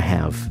 hey, I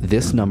have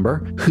this number.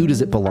 Who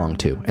does it belong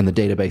to? And the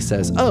database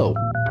says, oh,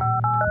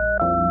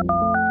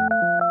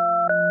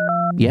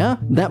 yeah,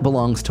 that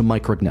belongs to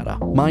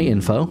Microgneta. My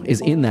info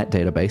is in that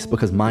database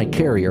because my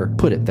carrier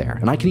put it there.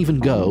 And I can even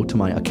go to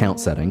my account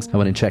settings. I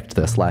went and checked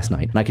this last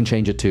night, and I can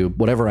change it to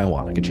whatever I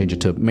want. I can change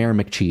it to Mayor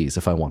McCheese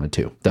if I wanted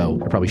to,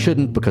 though I probably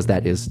shouldn't because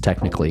that is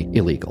technically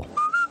illegal.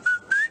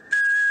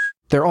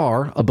 There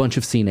are a bunch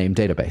of CNAME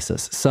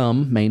databases,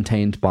 some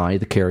maintained by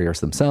the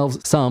carriers themselves,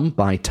 some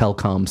by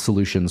telecom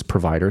solutions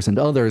providers, and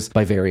others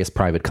by various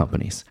private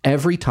companies.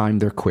 Every time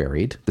they're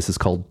queried, this is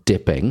called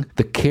dipping,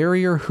 the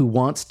carrier who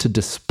wants to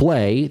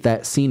display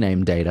that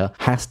CNAME data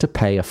has to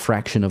pay a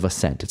fraction of a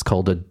cent. It's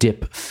called a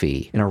dip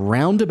fee. In a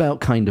roundabout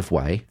kind of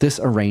way, this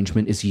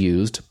arrangement is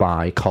used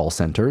by call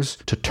centers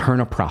to turn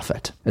a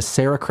profit. As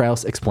Sarah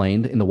Krause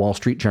explained in the Wall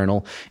Street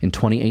Journal in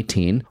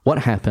 2018, what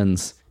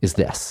happens is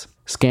this.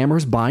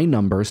 Scammers buy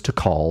numbers to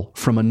call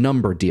from a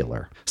number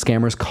dealer.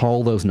 Scammers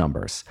call those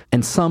numbers.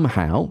 And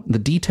somehow, the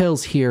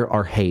details here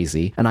are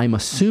hazy, and I'm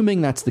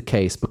assuming that's the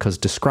case because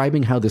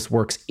describing how this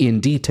works in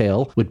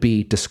detail would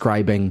be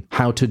describing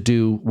how to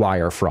do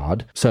wire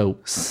fraud. So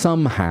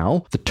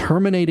somehow, the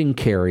terminating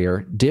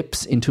carrier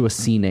dips into a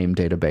CNAME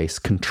database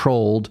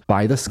controlled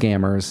by the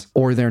scammers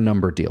or their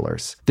number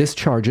dealers. This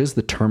charges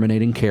the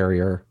terminating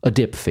carrier a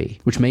dip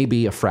fee, which may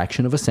be a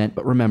fraction of a cent,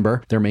 but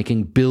remember, they're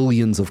making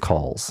billions of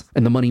calls.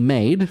 And the money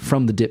made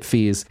from the dip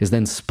fees is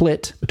then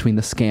split between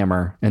the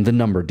scammer and the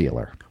number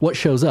dealer. What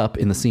shows up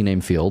in the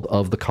CNAME field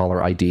of the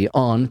caller ID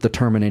on the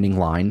terminating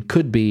line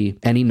could be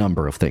any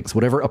number of things,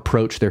 whatever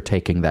approach they're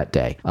taking that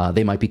day.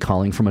 They might be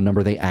calling from a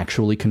number they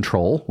actually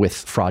control with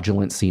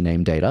fraudulent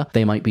CNAME data.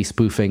 They might be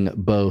spoofing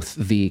both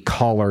the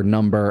caller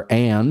number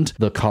and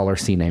the caller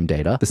CNAME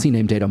data. The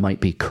CNAME data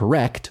might be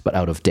correct, but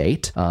out of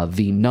date.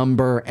 The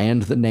number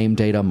and the name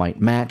data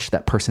might match.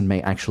 That person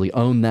may actually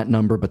own that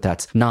number, but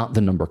that's not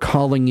the number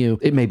calling you.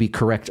 It may be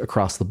correct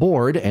across the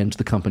board, and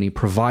the company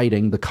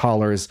providing the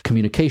caller's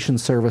communication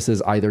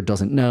services either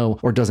doesn't know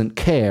or doesn't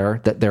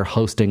care that they're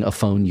hosting a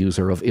phone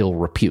user of ill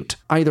repute.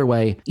 Either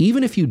way,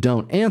 even if you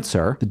don't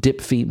answer, the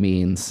dip fee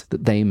means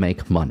that they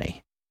make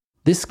money.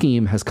 This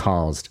scheme has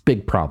caused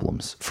big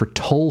problems for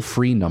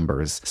toll-free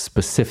numbers,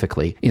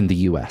 specifically in the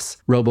US.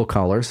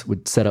 Robocallers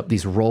would set up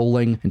these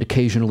rolling and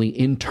occasionally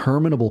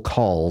interminable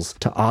calls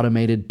to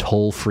automated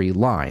toll-free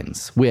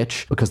lines,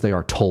 which, because they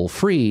are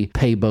toll-free,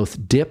 pay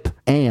both dip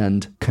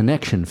and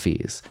connection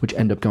fees, which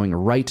end up going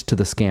right to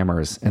the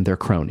scammers and their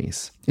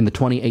cronies. In the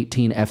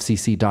 2018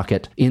 FCC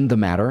docket in the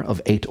matter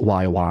of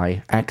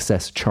 8YY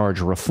access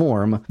charge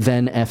reform,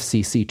 then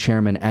FCC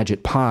Chairman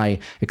Ajit Pai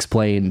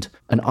explained,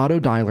 an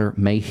autodialer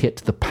may hit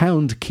the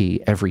pound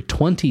key every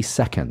 20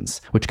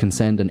 seconds, which can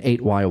send an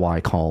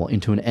 8YY call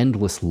into an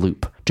endless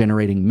loop,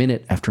 generating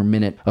minute after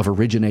minute of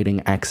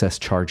originating access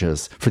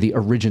charges for the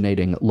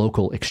originating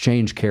local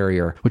exchange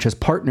carrier, which has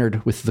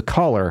partnered with the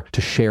caller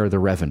to share the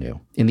revenue.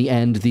 In the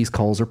end, these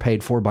calls are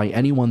paid for by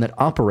anyone that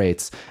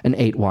operates an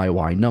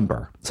 8YY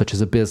number, such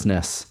as a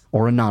business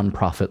or a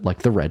nonprofit like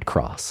the Red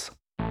Cross.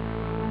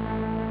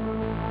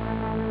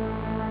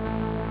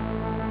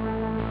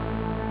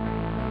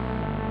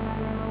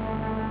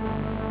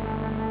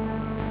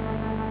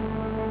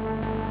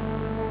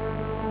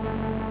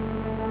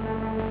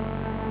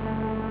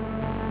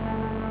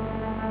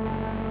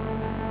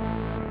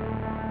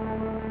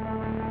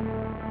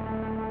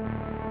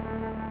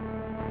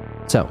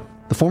 So,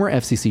 the former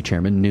FCC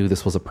chairman knew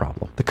this was a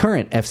problem. The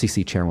current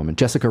FCC chairwoman,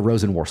 Jessica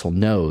Rosenworcel,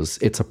 knows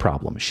it's a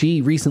problem.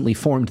 She recently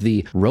formed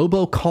the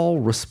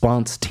Robocall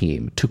Response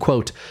Team to,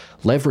 quote,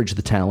 leverage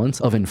the talents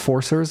of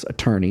enforcers,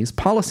 attorneys,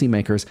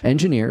 policymakers,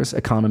 engineers,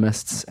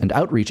 economists, and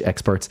outreach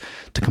experts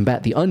to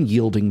combat the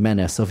unyielding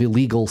menace of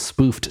illegal,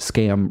 spoofed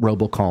scam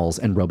robocalls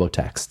and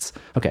robotexts.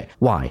 Okay,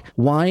 why?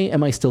 Why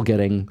am I still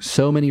getting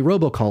so many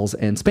robocalls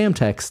and spam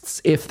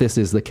texts if this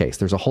is the case?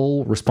 There's a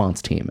whole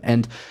response team.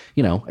 And,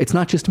 you know, it's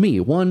not just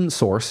me. One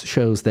source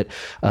shows that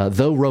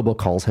though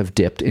robocalls have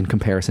dipped in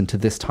comparison to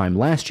this time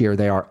last year,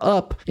 they are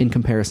up in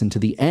comparison to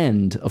the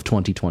end of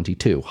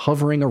 2022,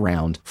 hovering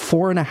around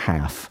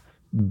 4.5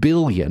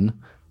 billion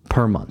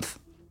per month.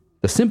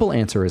 The simple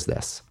answer is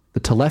this.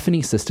 The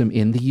telephony system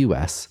in the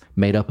US,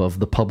 made up of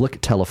the public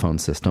telephone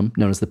system,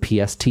 known as the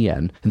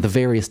PSTN, and the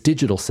various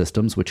digital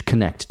systems which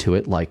connect to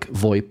it, like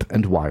VoIP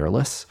and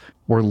wireless,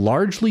 were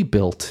largely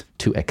built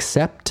to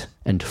accept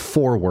and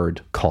forward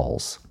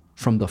calls.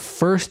 From the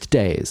first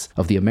days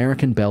of the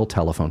American Bell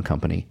Telephone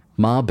Company,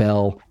 Ma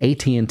Bell,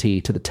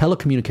 AT&T, to the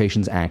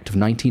Telecommunications Act of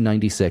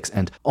 1996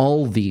 and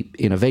all the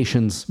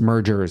innovations,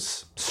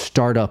 mergers,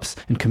 startups,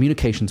 and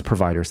communications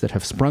providers that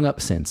have sprung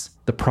up since,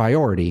 the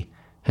priority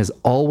has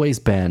always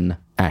been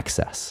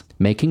access.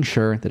 Making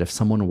sure that if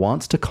someone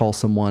wants to call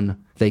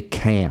someone, they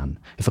can.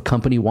 If a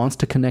company wants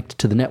to connect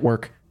to the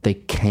network, they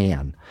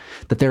can.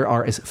 That there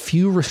are as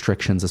few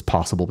restrictions as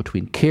possible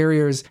between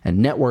carriers and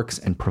networks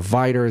and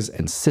providers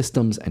and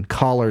systems and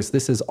callers.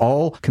 This is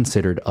all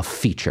considered a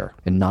feature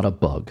and not a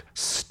bug.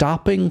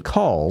 Stopping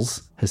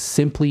calls has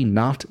simply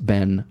not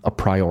been a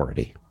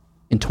priority.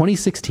 In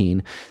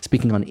 2016,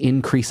 speaking on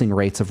increasing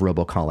rates of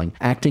robocalling,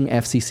 acting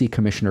FCC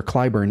Commissioner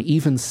Clyburn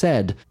even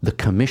said, the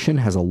Commission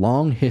has a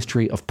long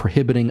history of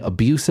prohibiting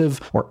abusive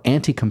or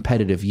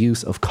anti-competitive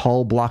use of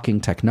call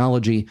blocking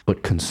technology,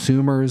 but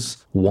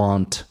consumers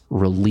want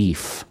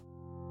relief.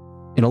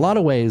 In a lot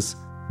of ways,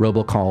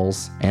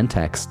 robocalls and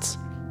texts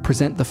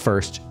present the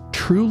first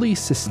truly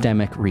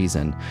systemic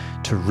reason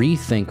to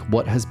rethink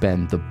what has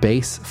been the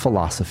base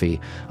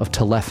philosophy of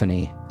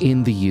telephony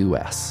in the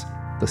US.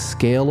 The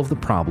scale of the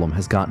problem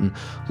has gotten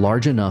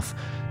large enough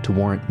to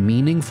warrant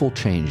meaningful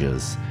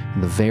changes in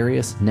the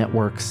various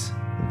networks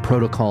and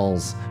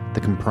protocols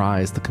that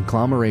comprise the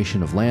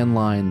conglomeration of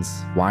landlines,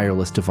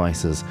 wireless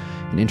devices,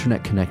 and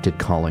internet-connected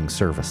calling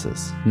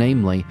services.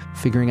 Namely,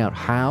 figuring out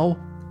how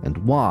and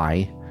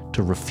why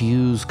to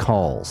refuse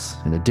calls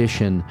in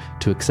addition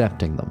to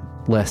accepting them,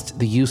 lest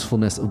the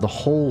usefulness of the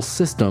whole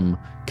system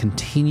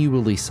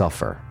continually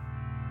suffer.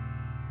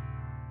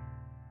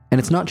 And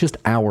it's not just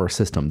our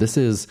system. This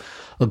is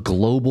a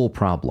global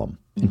problem.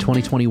 In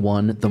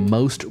 2021, the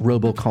most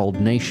robocalled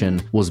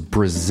nation was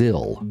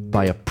Brazil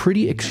by a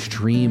pretty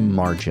extreme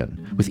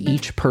margin, with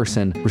each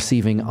person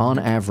receiving on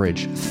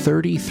average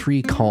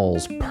 33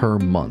 calls per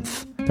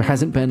month. There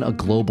hasn't been a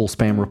global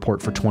spam report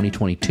for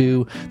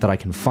 2022 that I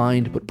can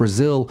find, but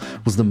Brazil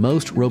was the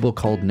most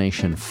robocalled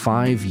nation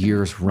 5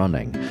 years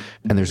running,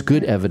 and there's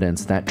good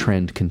evidence that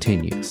trend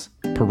continues.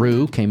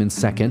 Peru came in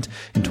second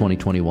in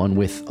 2021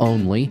 with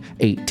only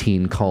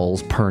 18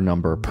 calls per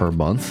number per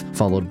month,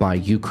 followed by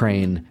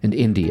Ukraine and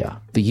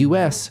India. The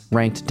US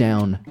ranked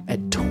down at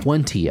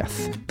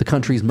 20th. The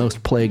countries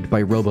most plagued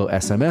by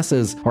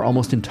robo-SMSs are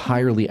almost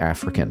entirely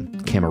African.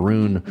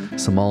 Cameroon,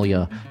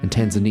 Somalia, and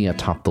Tanzania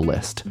top the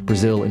list.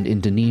 Brazil and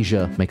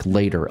Indonesia make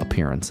later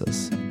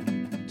appearances.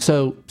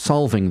 So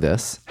solving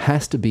this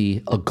has to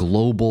be a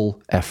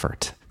global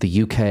effort.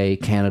 The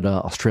UK,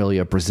 Canada,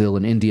 Australia, Brazil,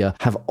 and India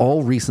have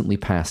all recently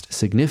passed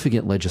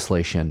significant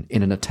legislation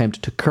in an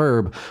attempt to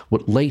curb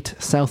what late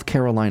South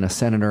Carolina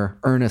Senator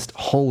Ernest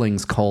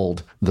Hollings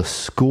called the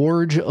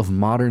scourge of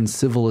modern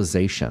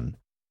civilization.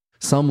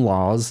 Some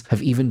laws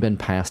have even been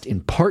passed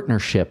in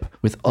partnership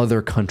with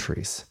other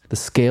countries. The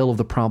scale of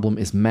the problem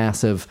is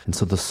massive, and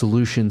so the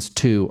solutions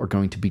too are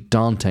going to be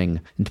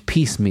daunting and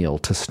piecemeal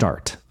to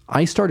start.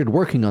 I started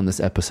working on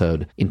this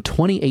episode in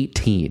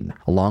 2018,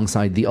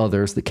 alongside the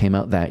others that came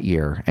out that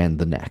year and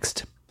the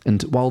next.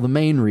 And while the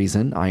main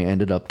reason I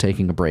ended up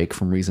taking a break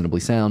from Reasonably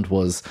Sound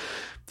was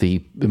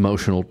the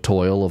emotional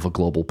toil of a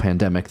global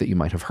pandemic that you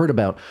might have heard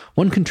about,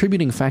 one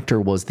contributing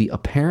factor was the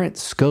apparent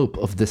scope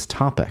of this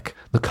topic.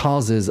 The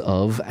causes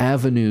of,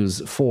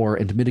 avenues for,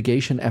 and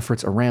mitigation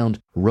efforts around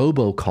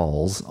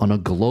robocalls on a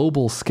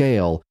global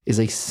scale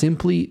is a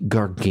simply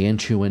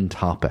gargantuan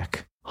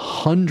topic.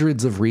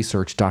 Hundreds of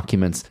research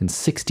documents and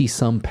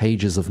 60-some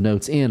pages of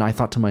notes in, I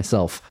thought to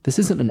myself, this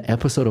isn't an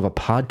episode of a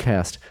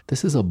podcast,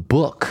 this is a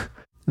book.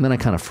 And then I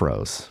kind of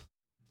froze.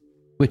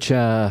 Which,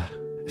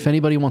 if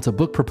anybody wants a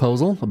book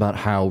proposal about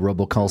how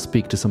robocalls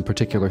speak to some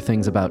particular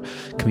things about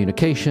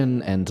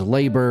communication and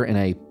labor in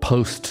a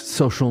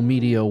post-social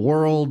media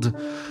world,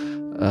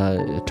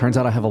 it turns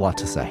out I have a lot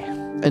to say.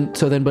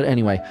 But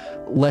anyway,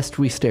 lest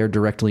we stare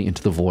directly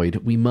into the void,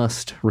 we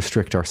must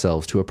restrict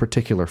ourselves to a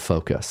particular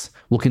focus.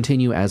 We'll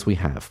continue as we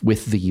have,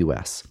 with the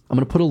US. I'm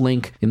going to put a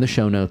link in the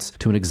show notes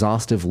to an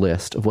exhaustive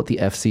list of what the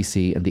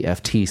FCC and the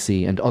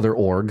FTC and other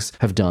orgs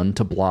have done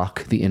to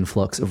block the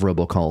influx of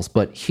robocalls,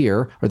 but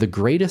here are the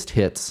greatest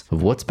hits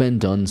of what's been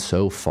done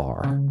so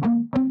far.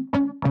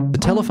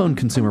 The Telephone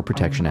Consumer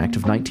Protection Act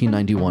of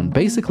 1991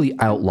 basically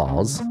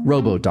outlaws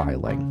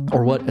robo-dialing,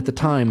 or what at the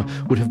time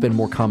would have been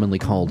more commonly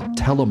called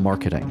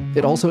telemarketing.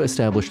 It also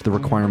established the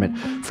requirement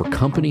for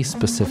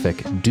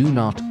company-specific do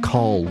not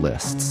call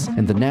lists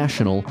and the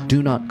national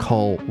do not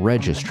call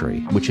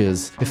registry, which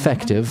is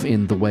effective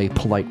in the way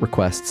polite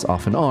requests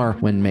often are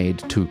when made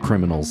to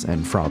criminals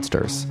and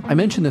fraudsters. I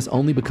mention this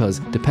only because,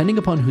 depending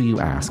upon who you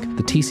ask,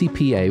 the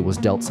TCPA was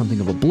dealt something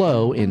of a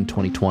blow in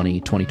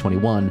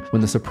 2020-2021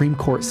 when the Supreme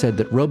Court said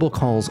that robocalls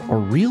are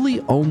really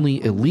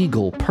only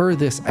illegal per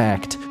this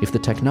act if the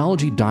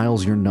technology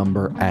dials your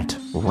number at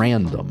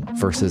random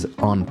versus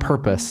on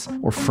purpose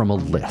or from a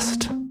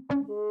list.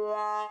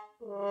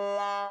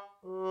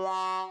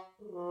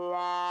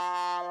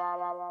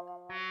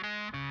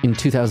 In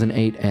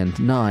 2008 and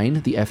 9,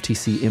 the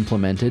FTC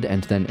implemented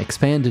and then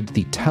expanded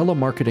the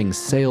telemarketing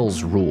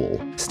sales rule,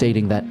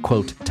 stating that,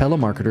 quote,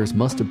 telemarketers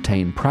must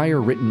obtain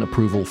prior written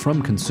approval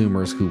from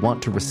consumers who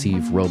want to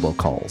receive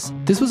robocalls.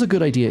 This was a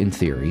good idea in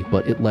theory,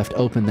 but it left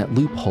open that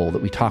loophole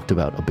that we talked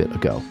about a bit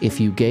ago. If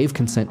you gave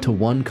consent to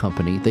one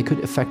company, they could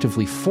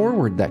effectively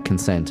forward that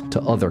consent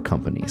to other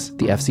companies.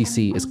 The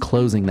FCC is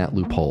closing that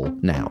loophole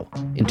now.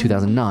 In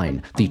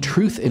 2009, the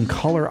Truth in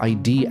Caller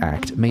ID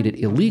Act made it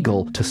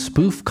illegal to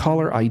spoof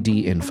caller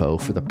ID info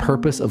for the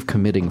purpose of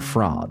committing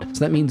fraud. So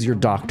that means your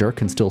doctor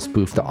can still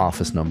spoof the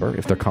office number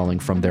if they're calling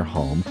from their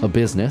home. A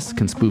business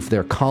can spoof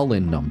their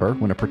call-in number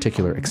when a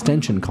particular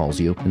extension calls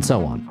you, and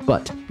so on.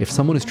 But if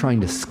someone is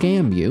trying to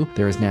scam you,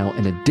 there is now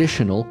an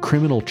additional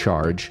criminal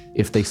charge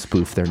if they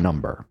spoof their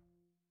number.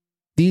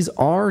 These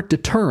are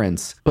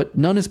deterrents, but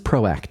none is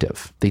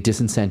proactive. They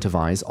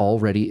disincentivize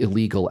already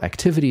illegal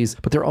activities,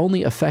 but they're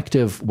only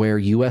effective where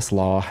US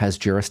law has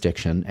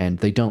jurisdiction, and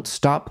they don't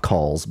stop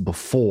calls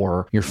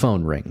before your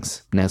phone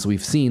rings. And as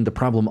we've seen, the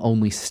problem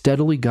only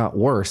steadily got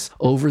worse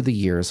over the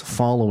years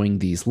following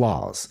these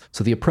laws.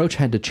 So the approach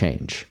had to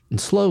change, and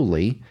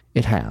slowly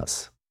it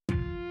has.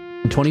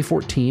 In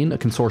 2014, a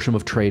consortium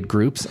of trade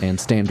groups and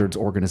standards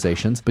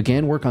organizations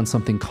began work on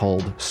something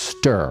called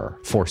STIR,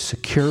 for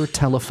Secure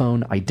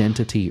Telephone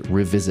Identity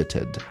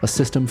Revisited, a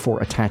system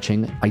for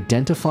attaching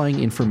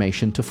identifying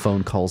information to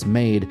phone calls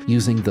made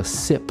using the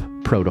SIP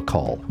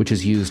protocol, which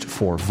is used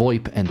for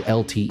VoIP and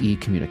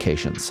LTE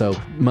communications, so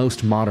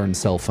most modern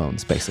cell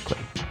phones, basically.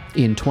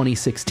 In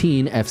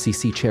 2016,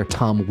 FCC Chair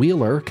Tom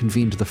Wheeler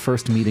convened the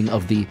first meeting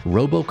of the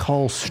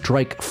Robocall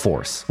Strike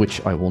Force, which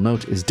I will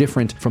note is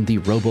different from the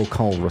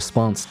Robocall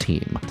Response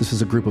Team. This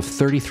is a group of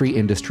 33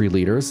 industry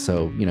leaders,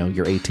 so,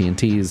 your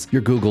AT&Ts,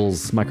 your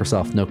Googles,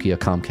 Microsoft, Nokia,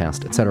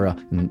 Comcast, etc.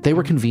 And they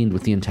were convened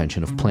with the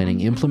intention of planning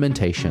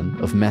implementation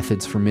of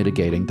methods for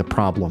mitigating the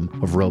problem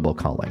of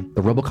robocalling.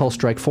 The Robocall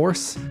Strike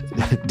Force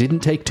didn't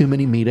take too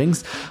many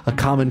meetings. A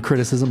common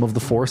criticism of the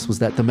force was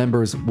that the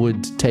members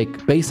would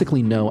take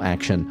basically no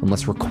action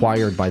unless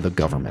required by the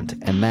government,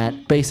 and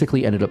that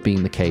basically ended up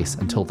being the case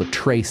until the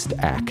Traced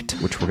Act,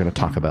 which we're going to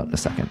talk about in a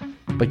second.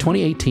 By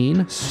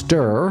 2018,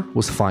 STIR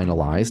was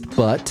finalized,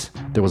 but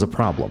there was a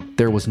problem.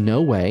 There was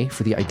no way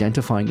for the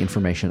identifying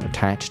information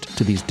attached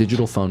to these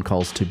digital phone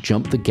calls to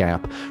jump the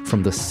gap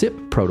from the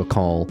SIP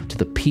protocol to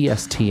the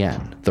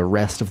PSTN, the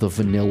rest of the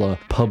vanilla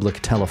public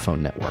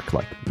telephone network,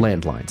 like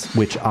landlines,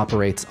 which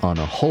operates on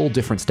a whole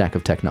different stack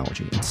of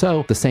technology. And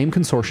so the same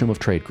consortium of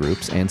trade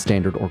groups and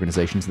standard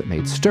organizations that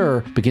made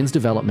STIR begins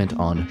development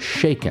on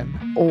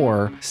SHAKEN,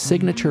 or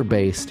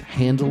signature-based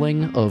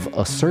handling of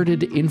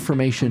asserted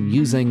information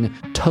using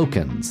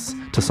tokens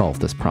to solve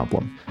this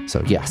problem.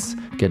 So yes,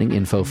 getting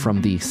info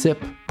from the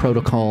SIP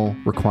protocol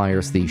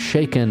requires the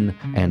SHAKEN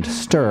and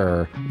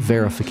STIR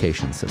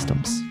verification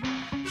systems.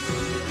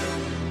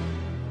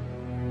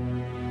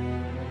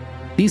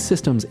 These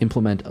systems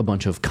implement a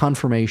bunch of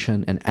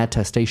confirmation and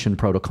attestation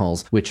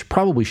protocols, which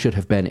probably should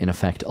have been in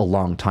effect a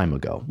long time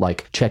ago,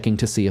 like checking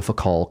to see if a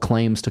call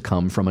claims to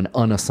come from an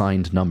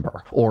unassigned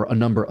number, or a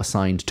number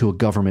assigned to a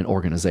government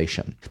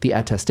organization. The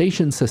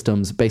attestation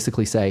systems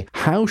basically say,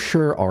 how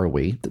sure are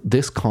we that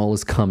this call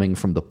is coming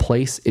from the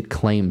place it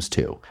claims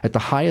to? At the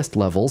highest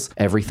levels,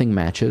 everything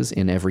matches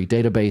in every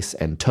database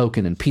and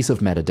token and piece of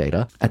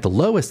metadata. At the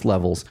lowest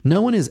levels,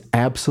 no one is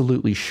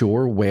absolutely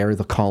sure where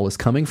the call is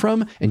coming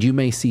from, and you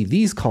may see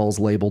these calls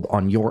labeled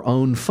on your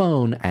own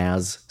phone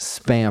as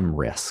spam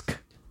risk.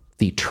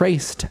 The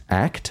Traced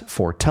Act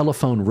for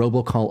Telephone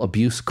Robocall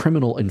Abuse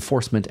Criminal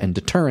Enforcement and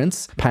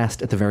Deterrence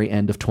passed at the very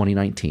end of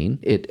 2019.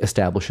 It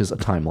establishes a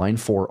timeline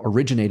for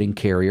originating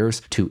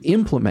carriers to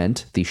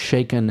implement the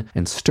SHAKEN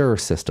and STIR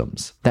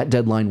systems. That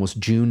deadline was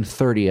June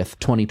 30th,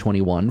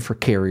 2021 for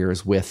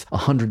carriers with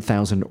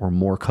 100,000 or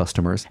more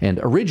customers, and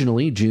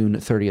originally June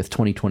 30th,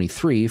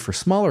 2023 for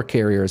smaller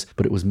carriers,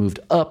 but it was moved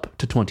up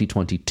to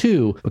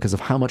 2022 because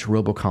of how much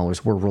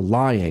robocallers were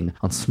relying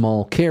on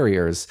small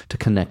carriers to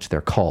connect their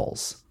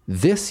calls.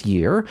 This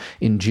year,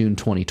 in June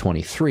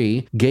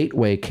 2023,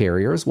 gateway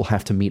carriers will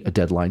have to meet a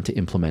deadline to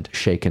implement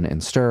SHAKEN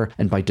and STIR,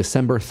 and by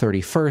December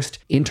 31st,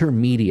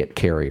 intermediate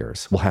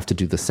carriers will have to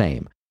do the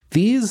same.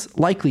 These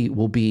likely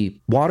will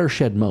be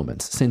watershed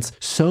moments, since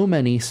so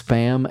many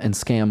spam and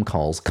scam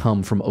calls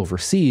come from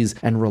overseas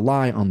and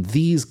rely on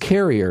these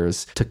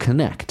carriers to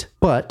connect.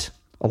 But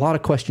a lot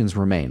of questions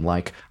remain,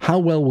 like how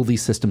well will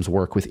these systems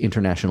work with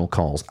international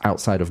calls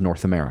outside of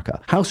North America?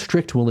 How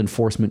strict will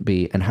enforcement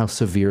be, and how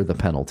severe the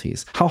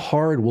penalties? How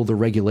hard will the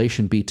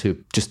regulation be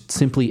to just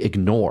simply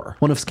ignore?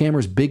 One of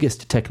scammers'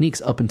 biggest techniques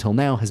up until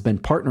now has been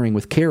partnering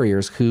with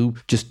carriers who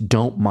just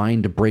don't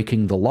mind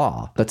breaking the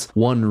law. That's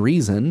one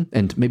reason,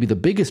 and maybe the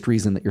biggest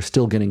reason, that you're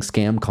still getting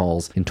scam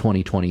calls in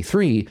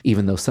 2023,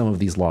 even though some of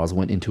these laws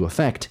went into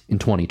effect in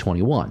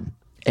 2021.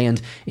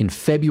 And in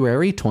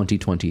February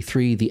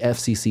 2023, the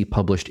FCC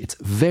published its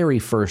very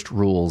first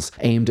rules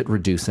aimed at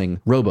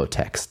reducing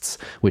robotexts,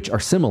 which are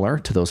similar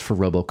to those for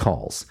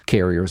robocalls.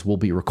 Carriers will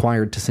be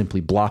required to simply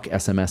block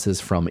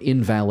SMSs from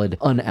invalid,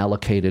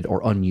 unallocated,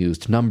 or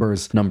unused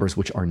numbers, numbers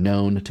which are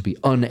known to be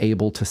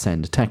unable to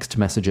send text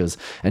messages,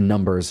 and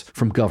numbers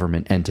from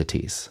government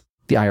entities.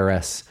 The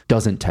IRS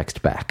doesn't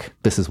text back.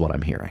 This is what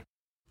I'm hearing.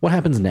 What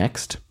happens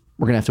next?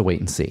 We're going to have to wait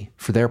and see.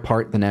 For their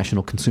part, the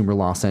National Consumer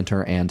Law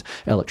Center and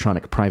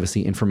Electronic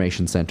Privacy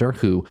Information Center,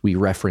 who we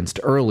referenced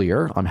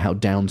earlier on how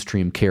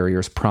downstream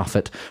carriers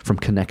profit from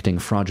connecting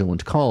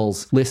fraudulent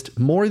calls, list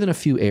more than a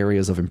few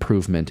areas of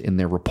improvement in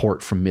their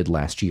report from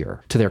mid-last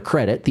year. To their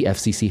credit, the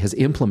FCC has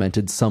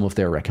implemented some of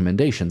their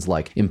recommendations,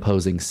 like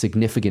imposing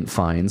significant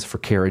fines for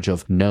carriage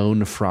of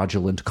known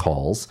fraudulent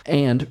calls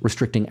and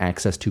restricting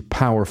access to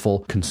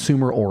powerful,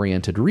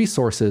 consumer-oriented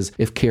resources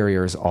if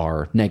carriers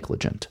are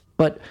negligent.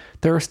 But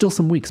there are still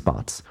some weak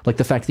spots, like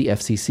the fact the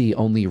FCC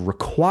only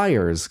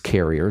requires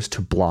carriers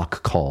to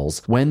block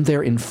calls when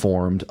they're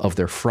informed of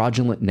their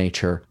fraudulent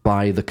nature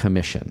by the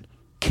Commission.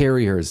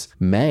 Carriers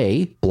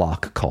may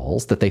block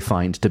calls that they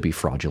find to be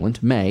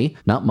fraudulent, may,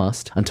 not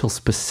must, until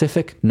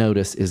specific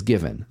notice is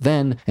given.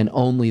 Then, and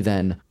only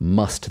then,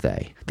 must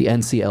they. The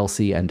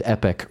NCLC and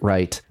EPIC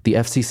write, the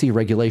FCC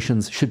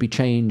regulations should be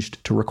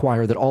changed to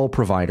require that all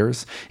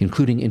providers,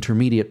 including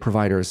intermediate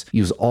providers,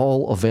 use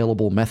all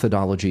available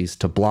methodologies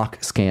to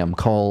block scam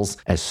calls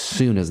as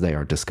soon as they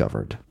are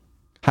discovered.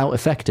 How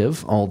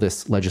effective all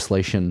this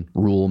legislation,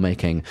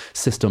 rulemaking,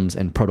 systems,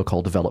 and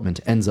protocol development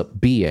ends up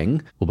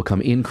being will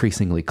become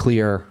increasingly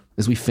clear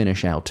as we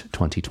finish out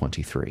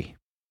 2023.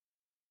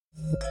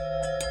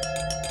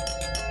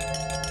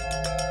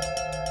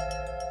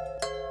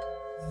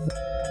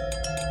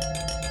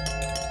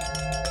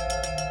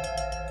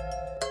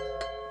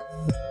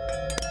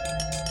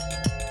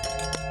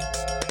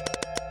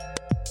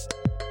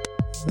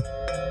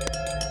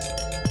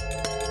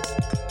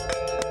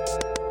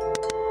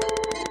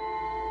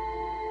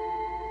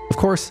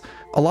 course,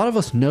 a lot of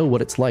us know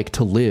what it's like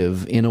to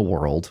live in a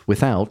world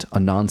without a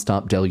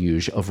nonstop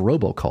deluge of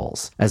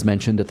robocalls. As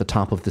mentioned at the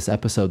top of this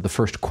episode, the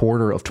first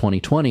quarter of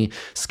 2020,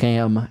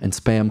 scam and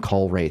spam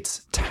call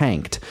rates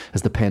tanked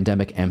as the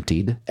pandemic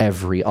emptied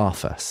every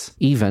office,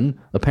 even,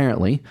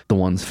 apparently, the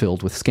ones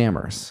filled with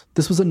scammers.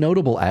 This was a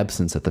notable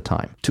absence at the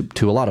time,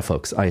 to a lot of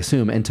folks, I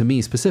assume, and to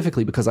me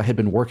specifically because I had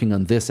been working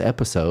on this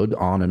episode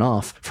on and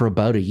off for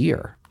about a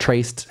year.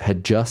 Traced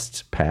had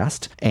just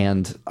passed,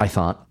 and I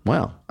thought,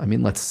 well,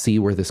 let's see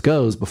where this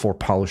goes before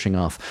polishing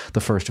off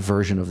the first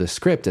version of this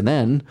script, and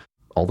then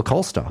all the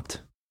calls stopped.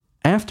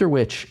 After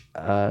which,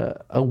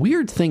 a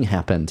weird thing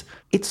happened.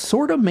 It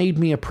sort of made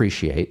me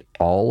appreciate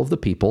all of the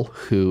people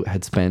who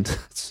had spent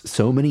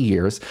so many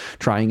years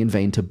trying in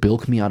vain to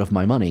bilk me out of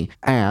my money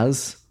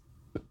as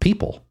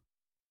people.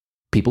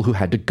 People who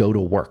had to go to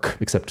work,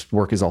 except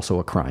work is also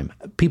a crime.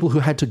 People who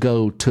had to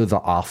go to the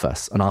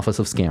office, an office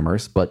of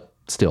scammers, but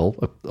still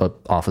a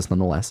office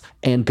nonetheless,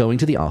 and going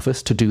to the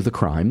office to do the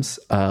crimes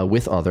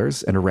with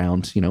others and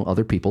around,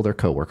 other people, their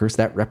coworkers,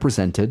 that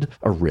represented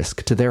a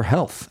risk to their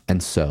health.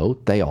 And so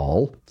they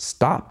all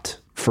stopped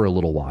for a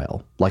little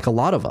while, like a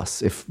lot of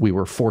us, if we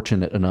were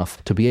fortunate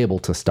enough to be able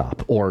to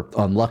stop or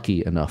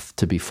unlucky enough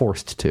to be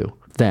forced to.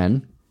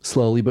 Then,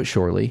 slowly but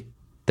surely,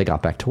 they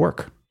got back to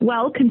work.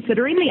 Well,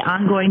 considering the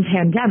ongoing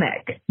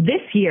pandemic,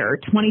 this year,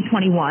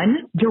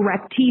 2021,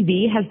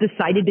 DirecTV has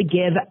decided to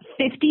give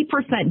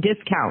 50%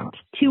 discount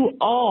to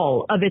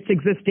all of its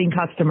existing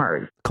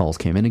customers. Calls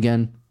came in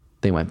again.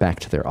 They went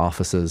back to their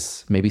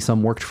offices. Maybe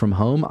some worked from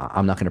home.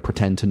 I'm not going to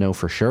pretend to know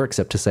for sure,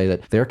 except to say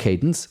that their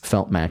cadence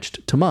felt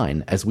matched to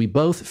mine, as we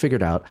both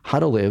figured out how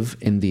to live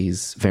in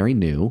these very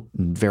new,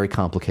 very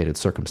complicated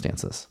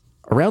circumstances.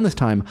 Around this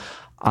time,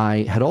 I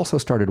had also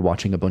started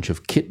watching a bunch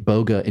of Kit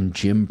Boga and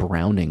Jim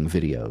Browning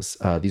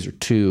videos. These are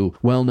two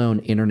well-known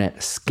internet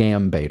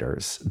scam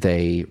baiters.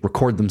 They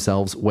record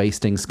themselves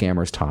wasting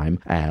scammers' time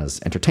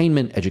as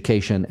entertainment,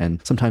 education,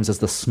 and sometimes as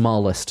the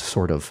smallest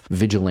sort of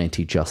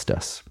vigilante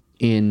justice.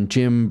 In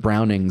Jim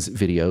Browning's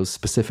videos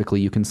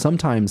specifically, you can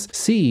sometimes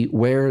see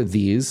where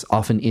these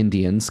often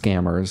Indian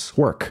scammers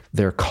work.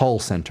 They're call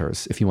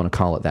centers, if you want to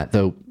call it that,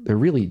 though they're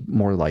really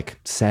more like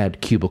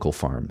sad cubicle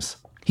farms.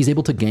 He's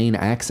able to gain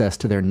access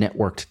to their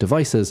networked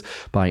devices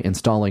by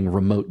installing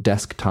remote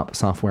desktop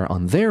software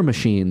on their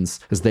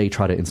machines as they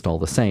try to install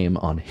the same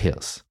on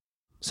his.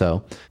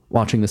 So,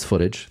 watching this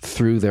footage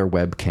through their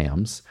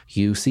webcams,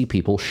 you see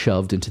people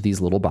shoved into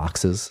these little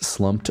boxes,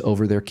 slumped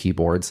over their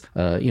keyboards,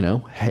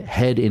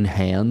 head in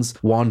hands,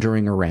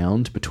 wandering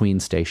around between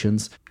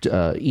stations,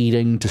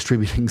 eating,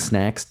 distributing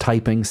snacks,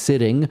 typing,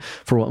 sitting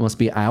for what must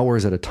be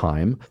hours at a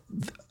time.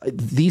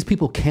 These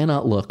people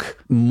cannot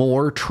look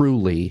more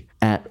truly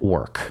at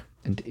work.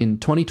 And in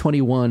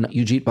 2021,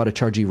 Ujit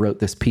Bhattacharjee wrote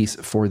this piece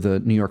for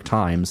the New York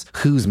Times,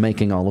 Who's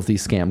Making All of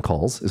These Scam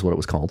Calls, is what it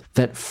was called,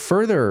 that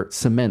further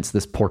cements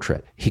this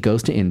portrait. He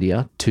goes to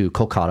India, to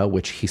Kolkata,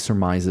 which he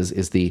surmises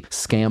is the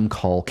scam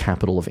call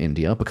capital of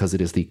India, because it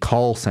is the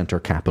call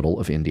center capital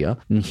of India.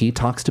 And he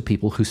talks to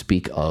people who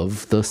speak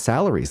of the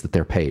salaries that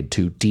they're paid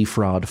to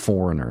defraud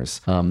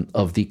foreigners,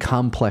 of the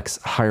complex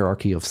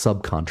hierarchy of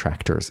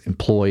subcontractors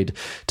employed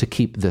to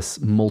keep this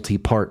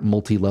multi-part,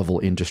 multi-level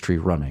industry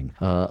running,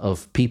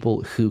 of people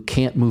who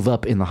can't move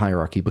up in the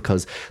hierarchy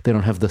because they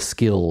don't have the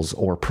skills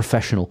or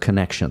professional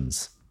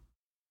connections.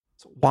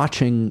 So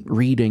watching,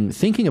 reading,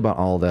 thinking about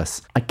all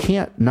this, I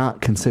can't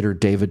not consider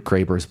David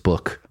Graeber's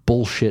book,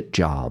 Bullshit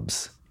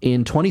Jobs.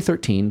 In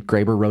 2013,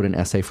 Graeber wrote an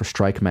essay for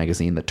Strike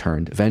magazine that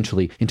turned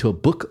eventually into a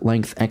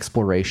book-length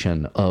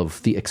exploration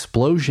of the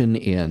explosion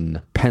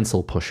in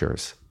pencil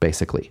pushers,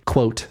 basically.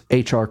 Quote,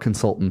 HR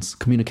consultants,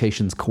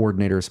 communications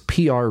coordinators,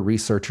 PR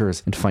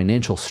researchers, and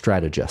financial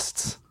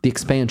strategists. The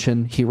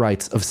expansion, he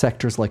writes, of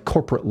sectors like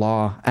corporate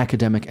law,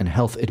 academic and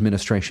health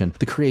administration,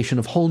 the creation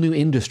of whole new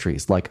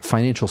industries like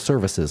financial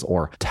services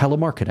or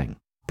telemarketing.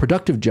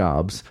 Productive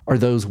jobs are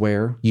those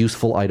where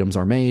useful items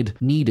are made,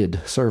 needed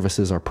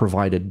services are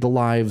provided, the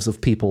lives of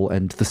people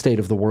and the state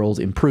of the world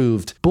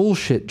improved.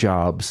 Bullshit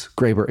jobs,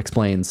 Graeber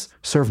explains,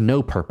 serve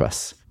no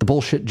purpose. The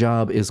bullshit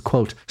job is,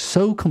 quote,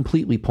 so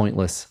completely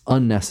pointless,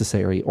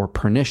 unnecessary, or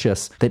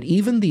pernicious that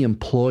even the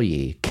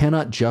employee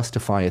cannot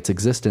justify its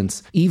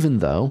existence, even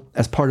though,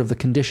 as part of the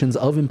conditions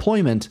of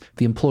employment,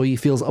 the employee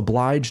feels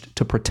obliged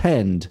to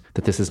pretend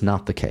that this is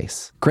not the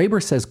case.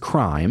 Graeber says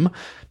crime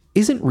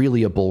isn't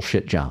really a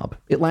bullshit job.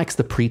 It lacks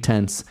the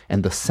pretense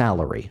and the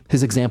salary.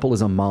 His example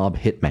is a mob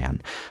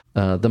hitman.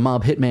 The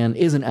mob hitman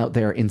isn't out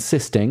there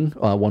insisting,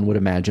 one would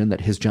imagine,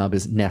 that his job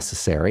is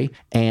necessary.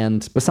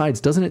 And besides,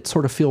 doesn't it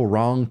sort of feel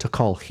wrong to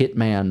call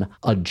hitman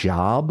a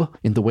job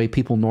in the way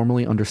people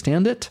normally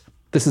understand it?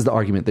 This is the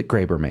argument that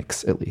Graeber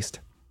makes, at least.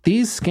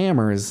 These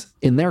scammers,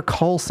 in their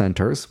call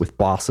centers with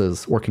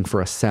bosses working for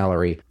a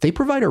salary, they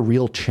provide a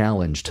real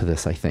challenge to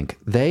this, I think.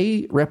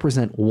 They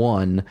represent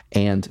one,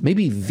 and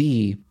maybe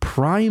the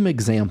prime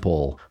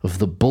example of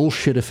the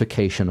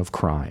bullshitification of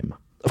crime.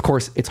 Of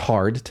course, it's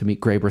hard to meet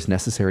Graeber's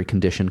necessary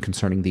condition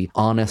concerning the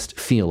honest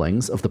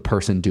feelings of the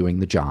person doing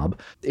the job.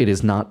 It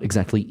is not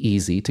exactly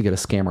easy to get a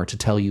scammer to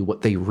tell you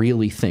what they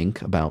really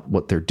think about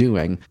what they're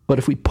doing. But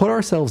if we put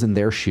ourselves in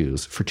their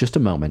shoes for just a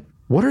moment,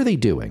 what are they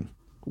doing?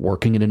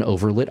 Working in an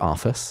overlit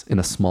office in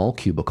a small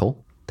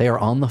cubicle. They are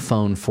on the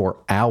phone for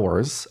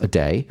hours a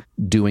day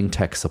doing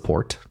tech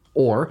support.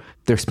 Or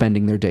they're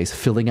spending their days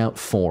filling out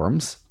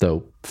forms,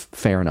 though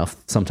fair enough,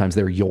 sometimes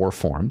they're your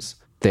forms.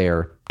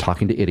 They're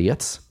talking to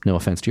idiots, no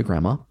offense to your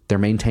grandma. They're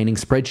maintaining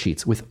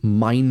spreadsheets with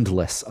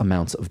mindless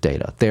amounts of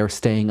data. They're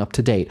staying up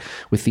to date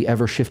with the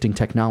ever-shifting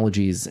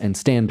technologies and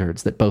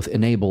standards that both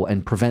enable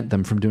and prevent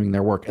them from doing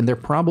their work. And they're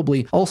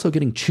probably also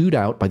getting chewed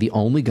out by the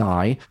only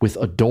guy with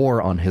a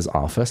door on his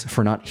office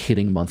for not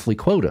hitting monthly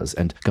quotas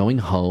and going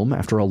home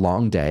after a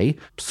long day,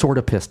 sort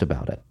of pissed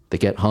about it. They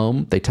get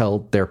home, they tell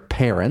their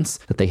parents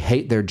that they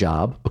hate their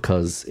job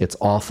because it's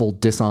awful,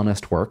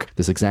 dishonest work.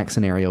 This exact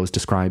scenario is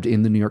described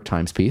in the New York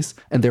Times piece.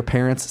 And their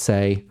parents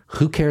say,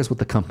 who cares what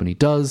the company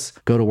does?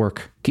 Go to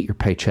work, get your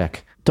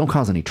paycheck, don't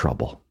cause any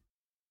trouble.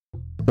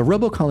 The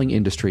robocalling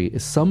industry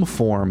is some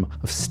form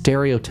of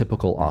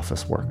stereotypical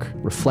office work,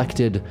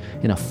 reflected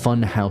in a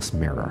funhouse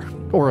mirror,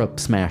 or a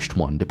smashed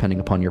one,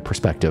 depending upon your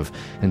perspective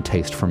and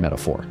taste for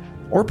metaphor.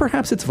 Or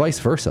perhaps it's vice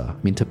versa.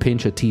 I mean, to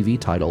pinch a TV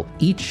title,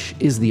 each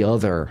is the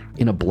other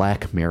in a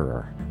black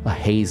mirror, a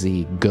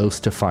hazy,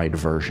 ghostified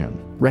version,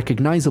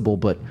 recognizable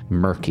but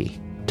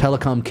murky.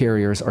 Telecom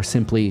carriers are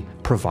simply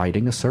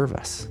providing a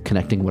service,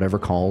 connecting whatever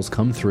calls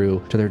come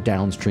through to their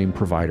downstream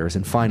providers,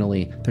 and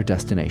finally, their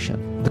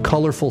destination. The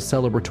colorful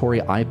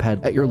celebratory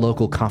iPad at your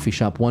local coffee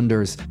shop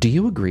wonders, do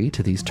you agree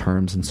to these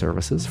terms and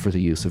services for the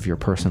use of your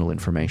personal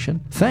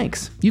information?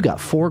 Thanks, you got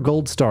 4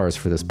 gold stars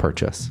for this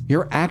purchase.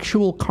 Your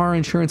actual car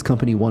insurance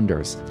company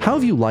wonders, how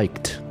have you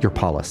liked your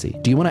policy?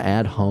 Do you want to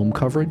add home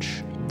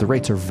coverage? The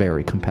rates are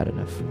very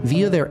competitive.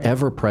 Via their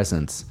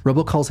ever-presence,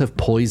 robocalls have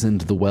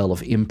poisoned the well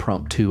of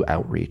impromptu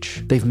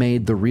outreach. They've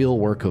made the real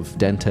work of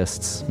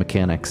dentists,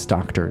 mechanics,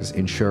 doctors,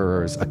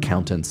 insurers,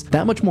 accountants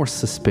that much more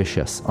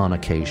suspicious on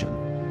occasion.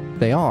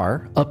 They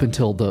are, up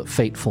until the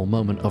fateful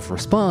moment of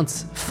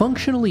response,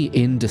 functionally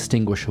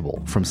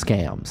indistinguishable from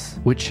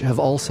scams, which have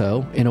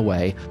also, in a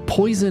way,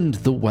 poisoned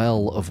the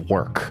well of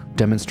work,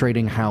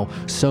 demonstrating how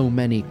so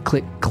many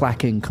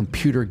click-clacking,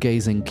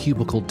 computer-gazing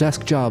cubicle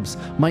desk jobs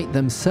might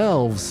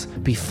themselves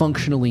be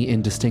functionally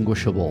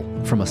indistinguishable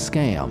from a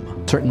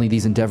scam. Certainly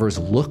these endeavors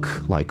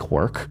look like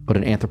work, but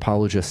an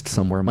anthropologist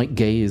somewhere might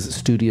gaze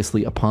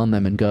studiously upon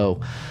them and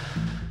go,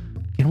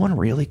 can one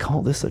really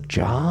call this a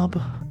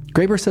job?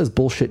 Graeber says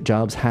bullshit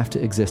jobs have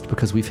to exist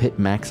because we've hit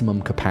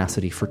maximum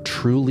capacity for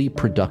truly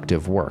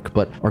productive work,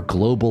 but our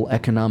global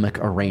economic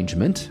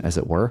arrangement, as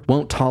it were,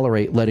 won't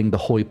tolerate letting the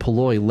hoi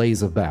polloi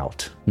laze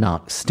about,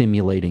 not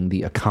stimulating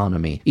the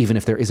economy, even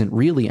if there isn't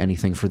really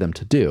anything for them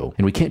to do.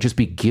 And we can't just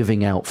be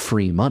giving out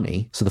free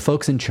money, so the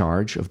folks in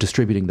charge of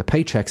distributing the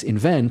paychecks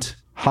invent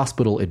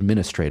hospital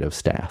administrative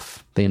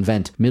staff. They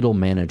invent middle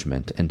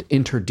management and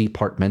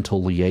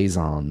interdepartmental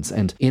liaisons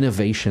and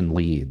innovation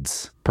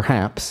leads.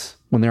 Perhaps,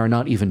 when there are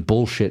not even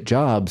bullshit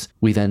jobs,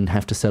 we then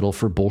have to settle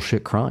for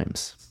bullshit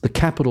crimes. The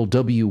capital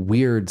W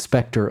weird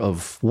specter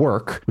of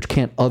work, which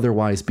can't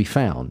otherwise be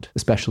found,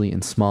 especially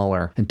in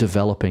smaller and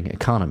developing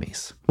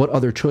economies. What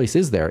other choice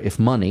is there if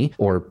money,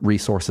 or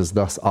resources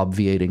thus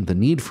obviating the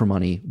need for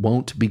money,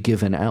 won't be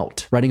given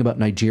out? Writing about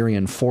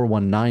Nigerian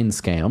 419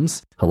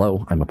 scams,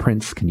 hello, I'm a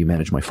prince, can you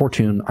manage my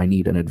fortune? I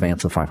need an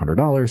advance of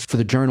 $500. For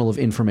the Journal of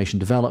Information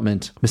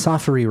Development,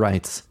 Misafiri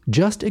writes,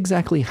 just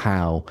exactly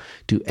how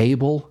do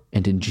able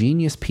and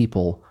ingenious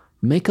people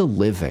make a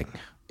living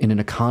in an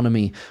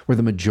economy where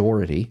the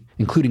majority,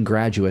 including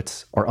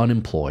graduates, are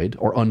unemployed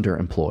or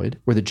underemployed,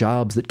 where the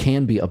jobs that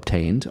can be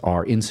obtained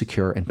are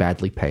insecure and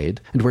badly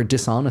paid, and where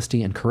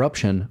dishonesty and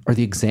corruption are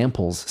the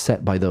examples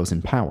set by those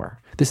in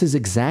power? This is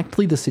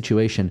exactly the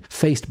situation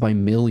faced by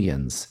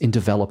millions in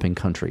developing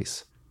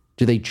countries.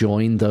 Do they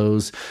join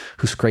those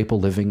who scrape a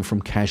living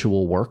from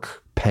casual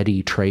work,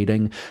 petty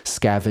trading,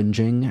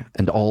 scavenging,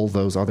 and all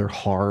those other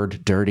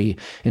hard, dirty,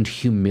 and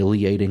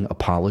humiliating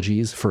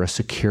apologies for a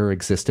secure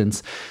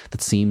existence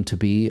that seem to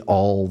be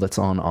all that's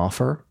on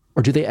offer?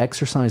 Or do they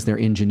exercise their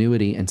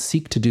ingenuity and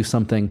seek to do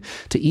something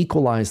to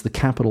equalize the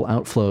capital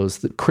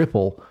outflows that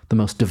cripple the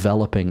most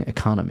developing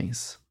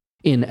economies?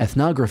 In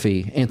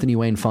Ethnography, Anthony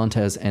Wayne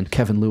Fontes and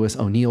Kevin Lewis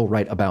O'Neill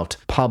write about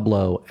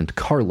Pablo and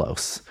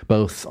Carlos.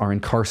 Both are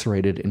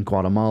incarcerated in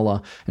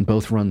Guatemala and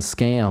both run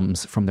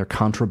scams from their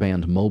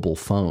contraband mobile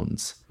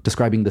phones.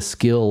 Describing the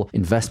skill,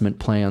 investment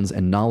plans,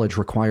 and knowledge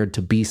required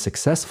to be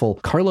successful,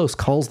 Carlos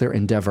calls their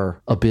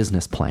endeavor a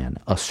business plan,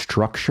 a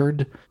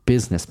structured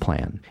business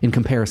plan, in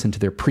comparison to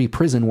their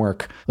pre-prison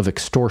work of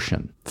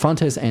extortion.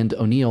 Fontes and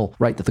O'Neill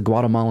write that the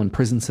Guatemalan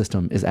prison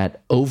system is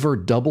at over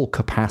double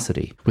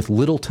capacity, with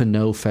little to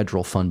no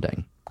federal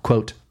funding.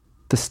 Quote,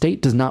 the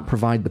state does not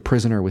provide the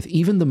prisoner with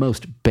even the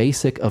most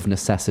basic of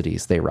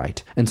necessities, they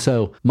write, and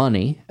so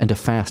money and a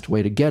fast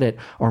way to get it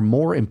are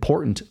more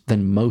important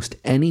than most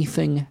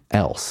anything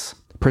else.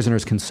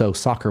 Prisoners can sew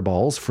soccer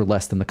balls for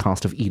less than the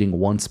cost of eating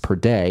once per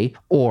day,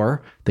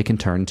 or they can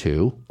turn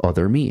to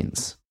other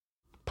means.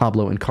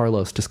 Pablo and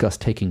Carlos discuss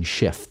taking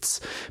shifts,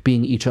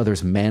 being each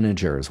other's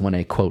managers when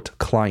a, quote,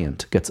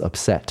 client gets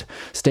upset,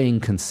 staying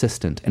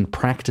consistent, and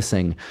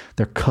practicing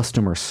their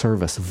customer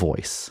service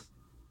voice.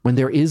 When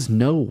there is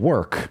no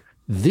work,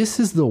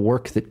 this is the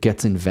work that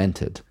gets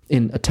invented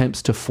in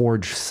attempts to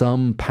forge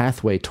some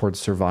pathway towards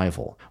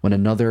survival when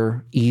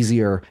another,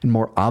 easier, and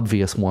more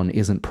obvious one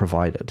isn't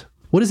provided.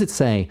 What does it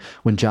say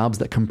when jobs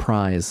that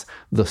comprise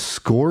the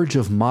scourge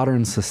of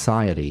modern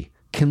society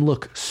can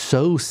look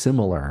so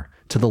similar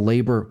to the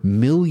labor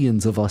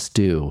millions of us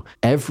do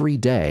every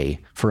day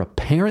for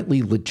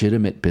apparently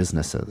legitimate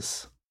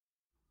businesses?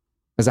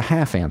 As a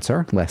half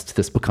answer, lest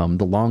this become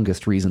the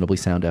longest Reasonably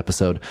Sound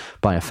episode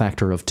by a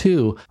factor of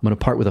 2, I'm going to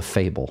part with a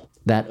fable,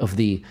 that of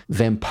the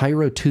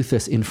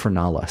Vampirotuthis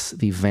Infernalis,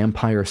 the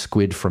vampire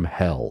squid from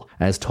hell,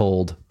 as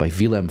told by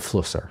Willem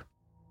Flusser.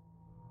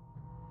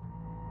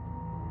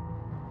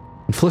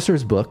 In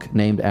Flusser's book,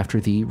 named after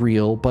the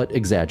real but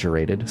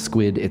exaggerated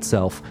squid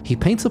itself, he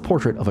paints a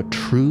portrait of a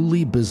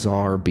truly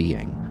bizarre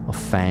being, a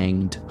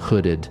fanged,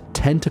 hooded,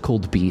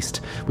 tentacled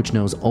beast which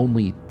knows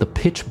only the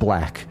pitch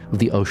black of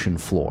the ocean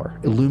floor,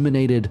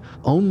 illuminated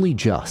only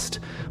just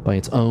by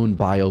its own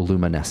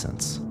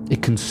bioluminescence.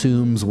 It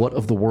consumes what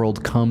of the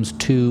world comes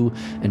to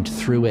and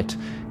through it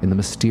in the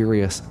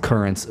mysterious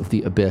currents of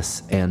the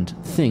abyss and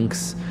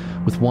thinks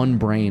with one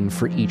brain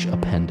for each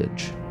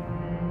appendage.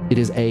 It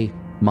is a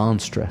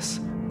monstrous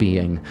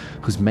being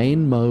whose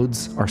main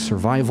modes are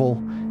survival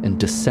and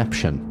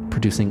deception,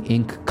 producing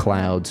ink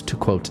clouds to,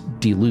 quote,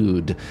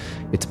 delude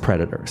its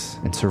predators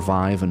and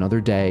survive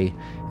another day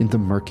in the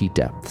murky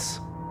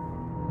depths.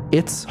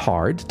 It's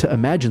hard to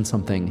imagine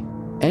something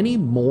any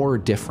more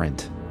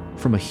different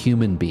from a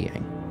human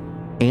being.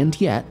 And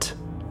yet,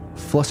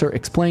 Flusser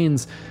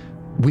explains,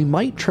 we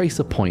might trace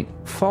a point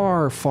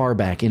far, far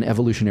back in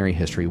evolutionary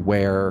history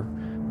where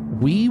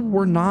we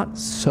were not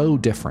so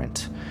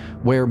different,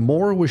 where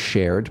more was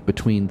shared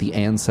between the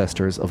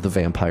ancestors of the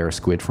vampire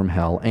squid from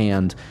hell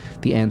and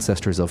the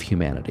ancestors of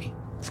humanity.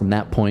 From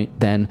that point,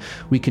 then,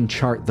 we can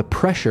chart the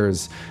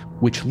pressures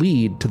which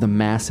lead to the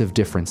massive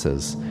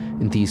differences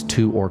in these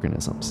two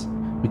organisms.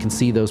 We can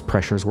see those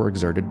pressures were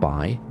exerted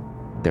by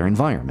their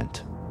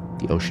environment,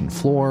 the ocean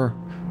floor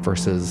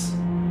versus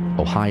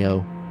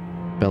Ohio,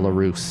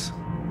 Belarus,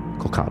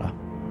 Kolkata.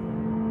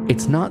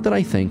 It's not that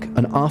I think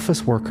an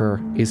office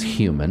worker is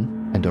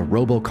human and a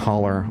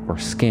robocaller or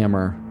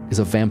scammer is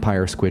a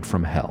vampire squid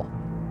from hell.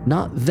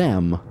 Not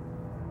them,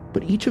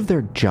 but each of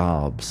their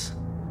jobs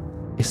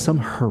is some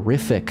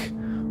horrific,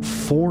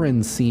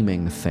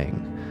 foreign-seeming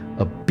thing,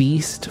 a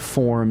beast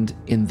formed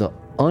in the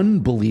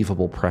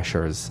unbelievable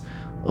pressures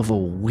of a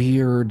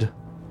weird,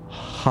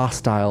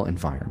 hostile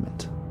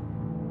environment.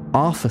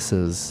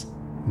 Offices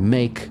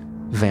make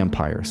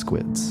vampire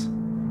squids.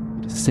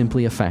 It is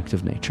simply a fact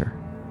of nature.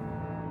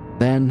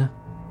 Then,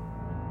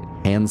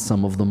 it hands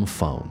some of them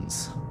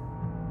phones.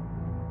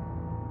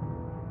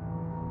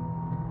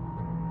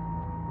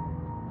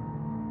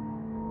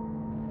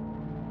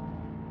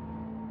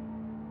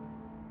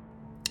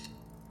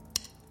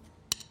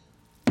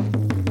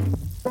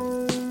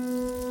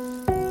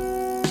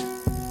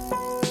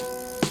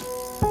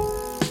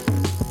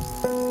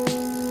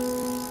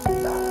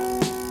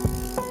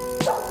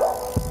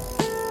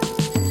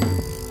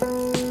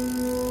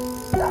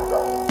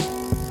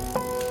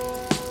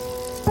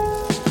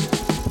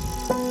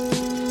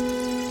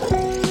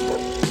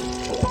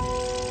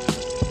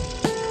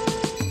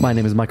 My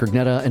name is Mike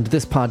Rugnetta, and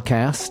this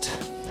podcast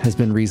has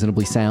been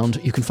Reasonably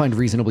Sound. You can find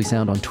Reasonably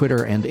Sound on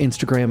Twitter and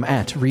Instagram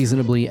at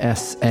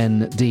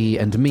ReasonablySND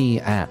and me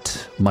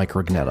at Mike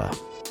Rugnetta.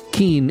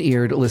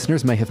 Keen-eared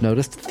listeners may have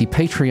noticed the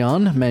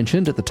Patreon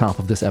mentioned at the top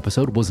of this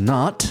episode was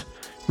not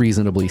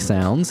Reasonably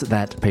Sounds.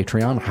 That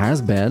Patreon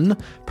has been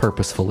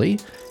purposefully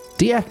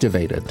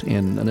deactivated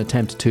in an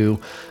attempt to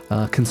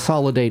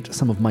consolidate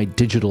some of my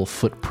digital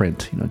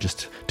footprint,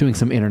 just doing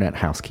some internet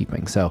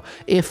housekeeping. So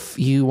if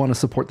you want to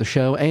support the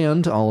show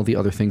and all of the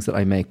other things that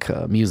I make,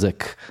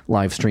 music,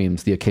 live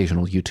streams, the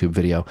occasional YouTube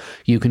video,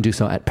 you can do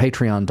so at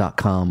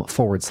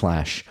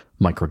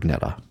patreon.com/Mike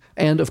Rugnetta.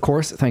 And of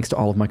course, thanks to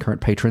all of my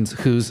current patrons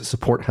whose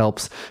support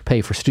helps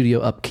pay for studio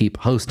upkeep,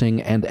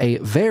 hosting, and a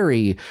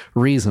very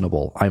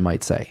reasonable, I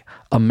might say,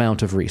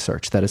 amount of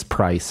research that is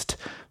priced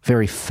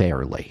very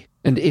fairly.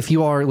 And if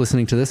you are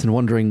listening to this and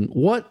wondering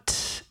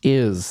what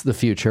is the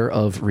future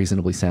of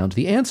Reasonably Sound,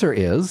 the answer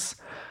is,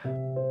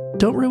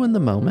 don't ruin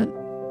the moment.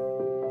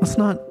 Let's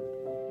not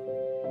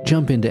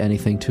jump into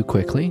anything too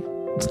quickly.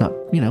 It's not,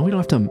 we don't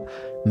have to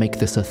make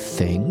this a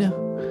thing.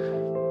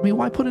 I mean,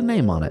 why put a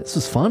name on it? This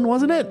was fun,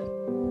 wasn't it?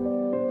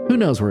 Who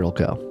knows where it'll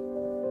go?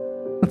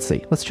 Let's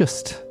see. Let's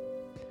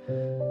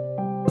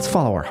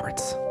follow our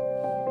hearts.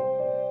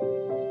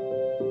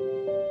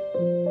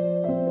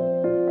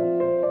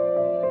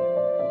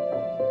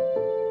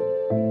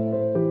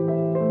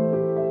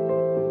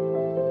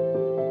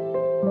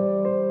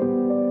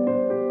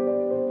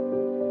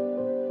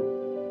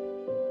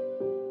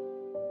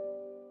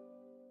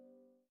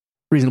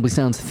 Reasonably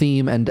Sound's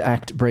theme and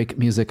act break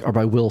music are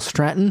by Will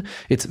Stratton.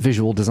 Its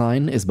visual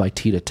design is by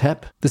Tita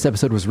Tepp. This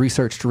episode was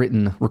researched,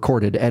 written,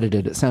 recorded,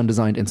 edited, sound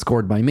designed, and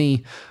scored by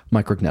me,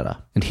 Mike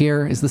Rugnetta. And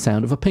here is the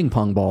sound of a ping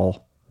pong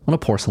ball on a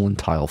porcelain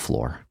tile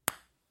floor.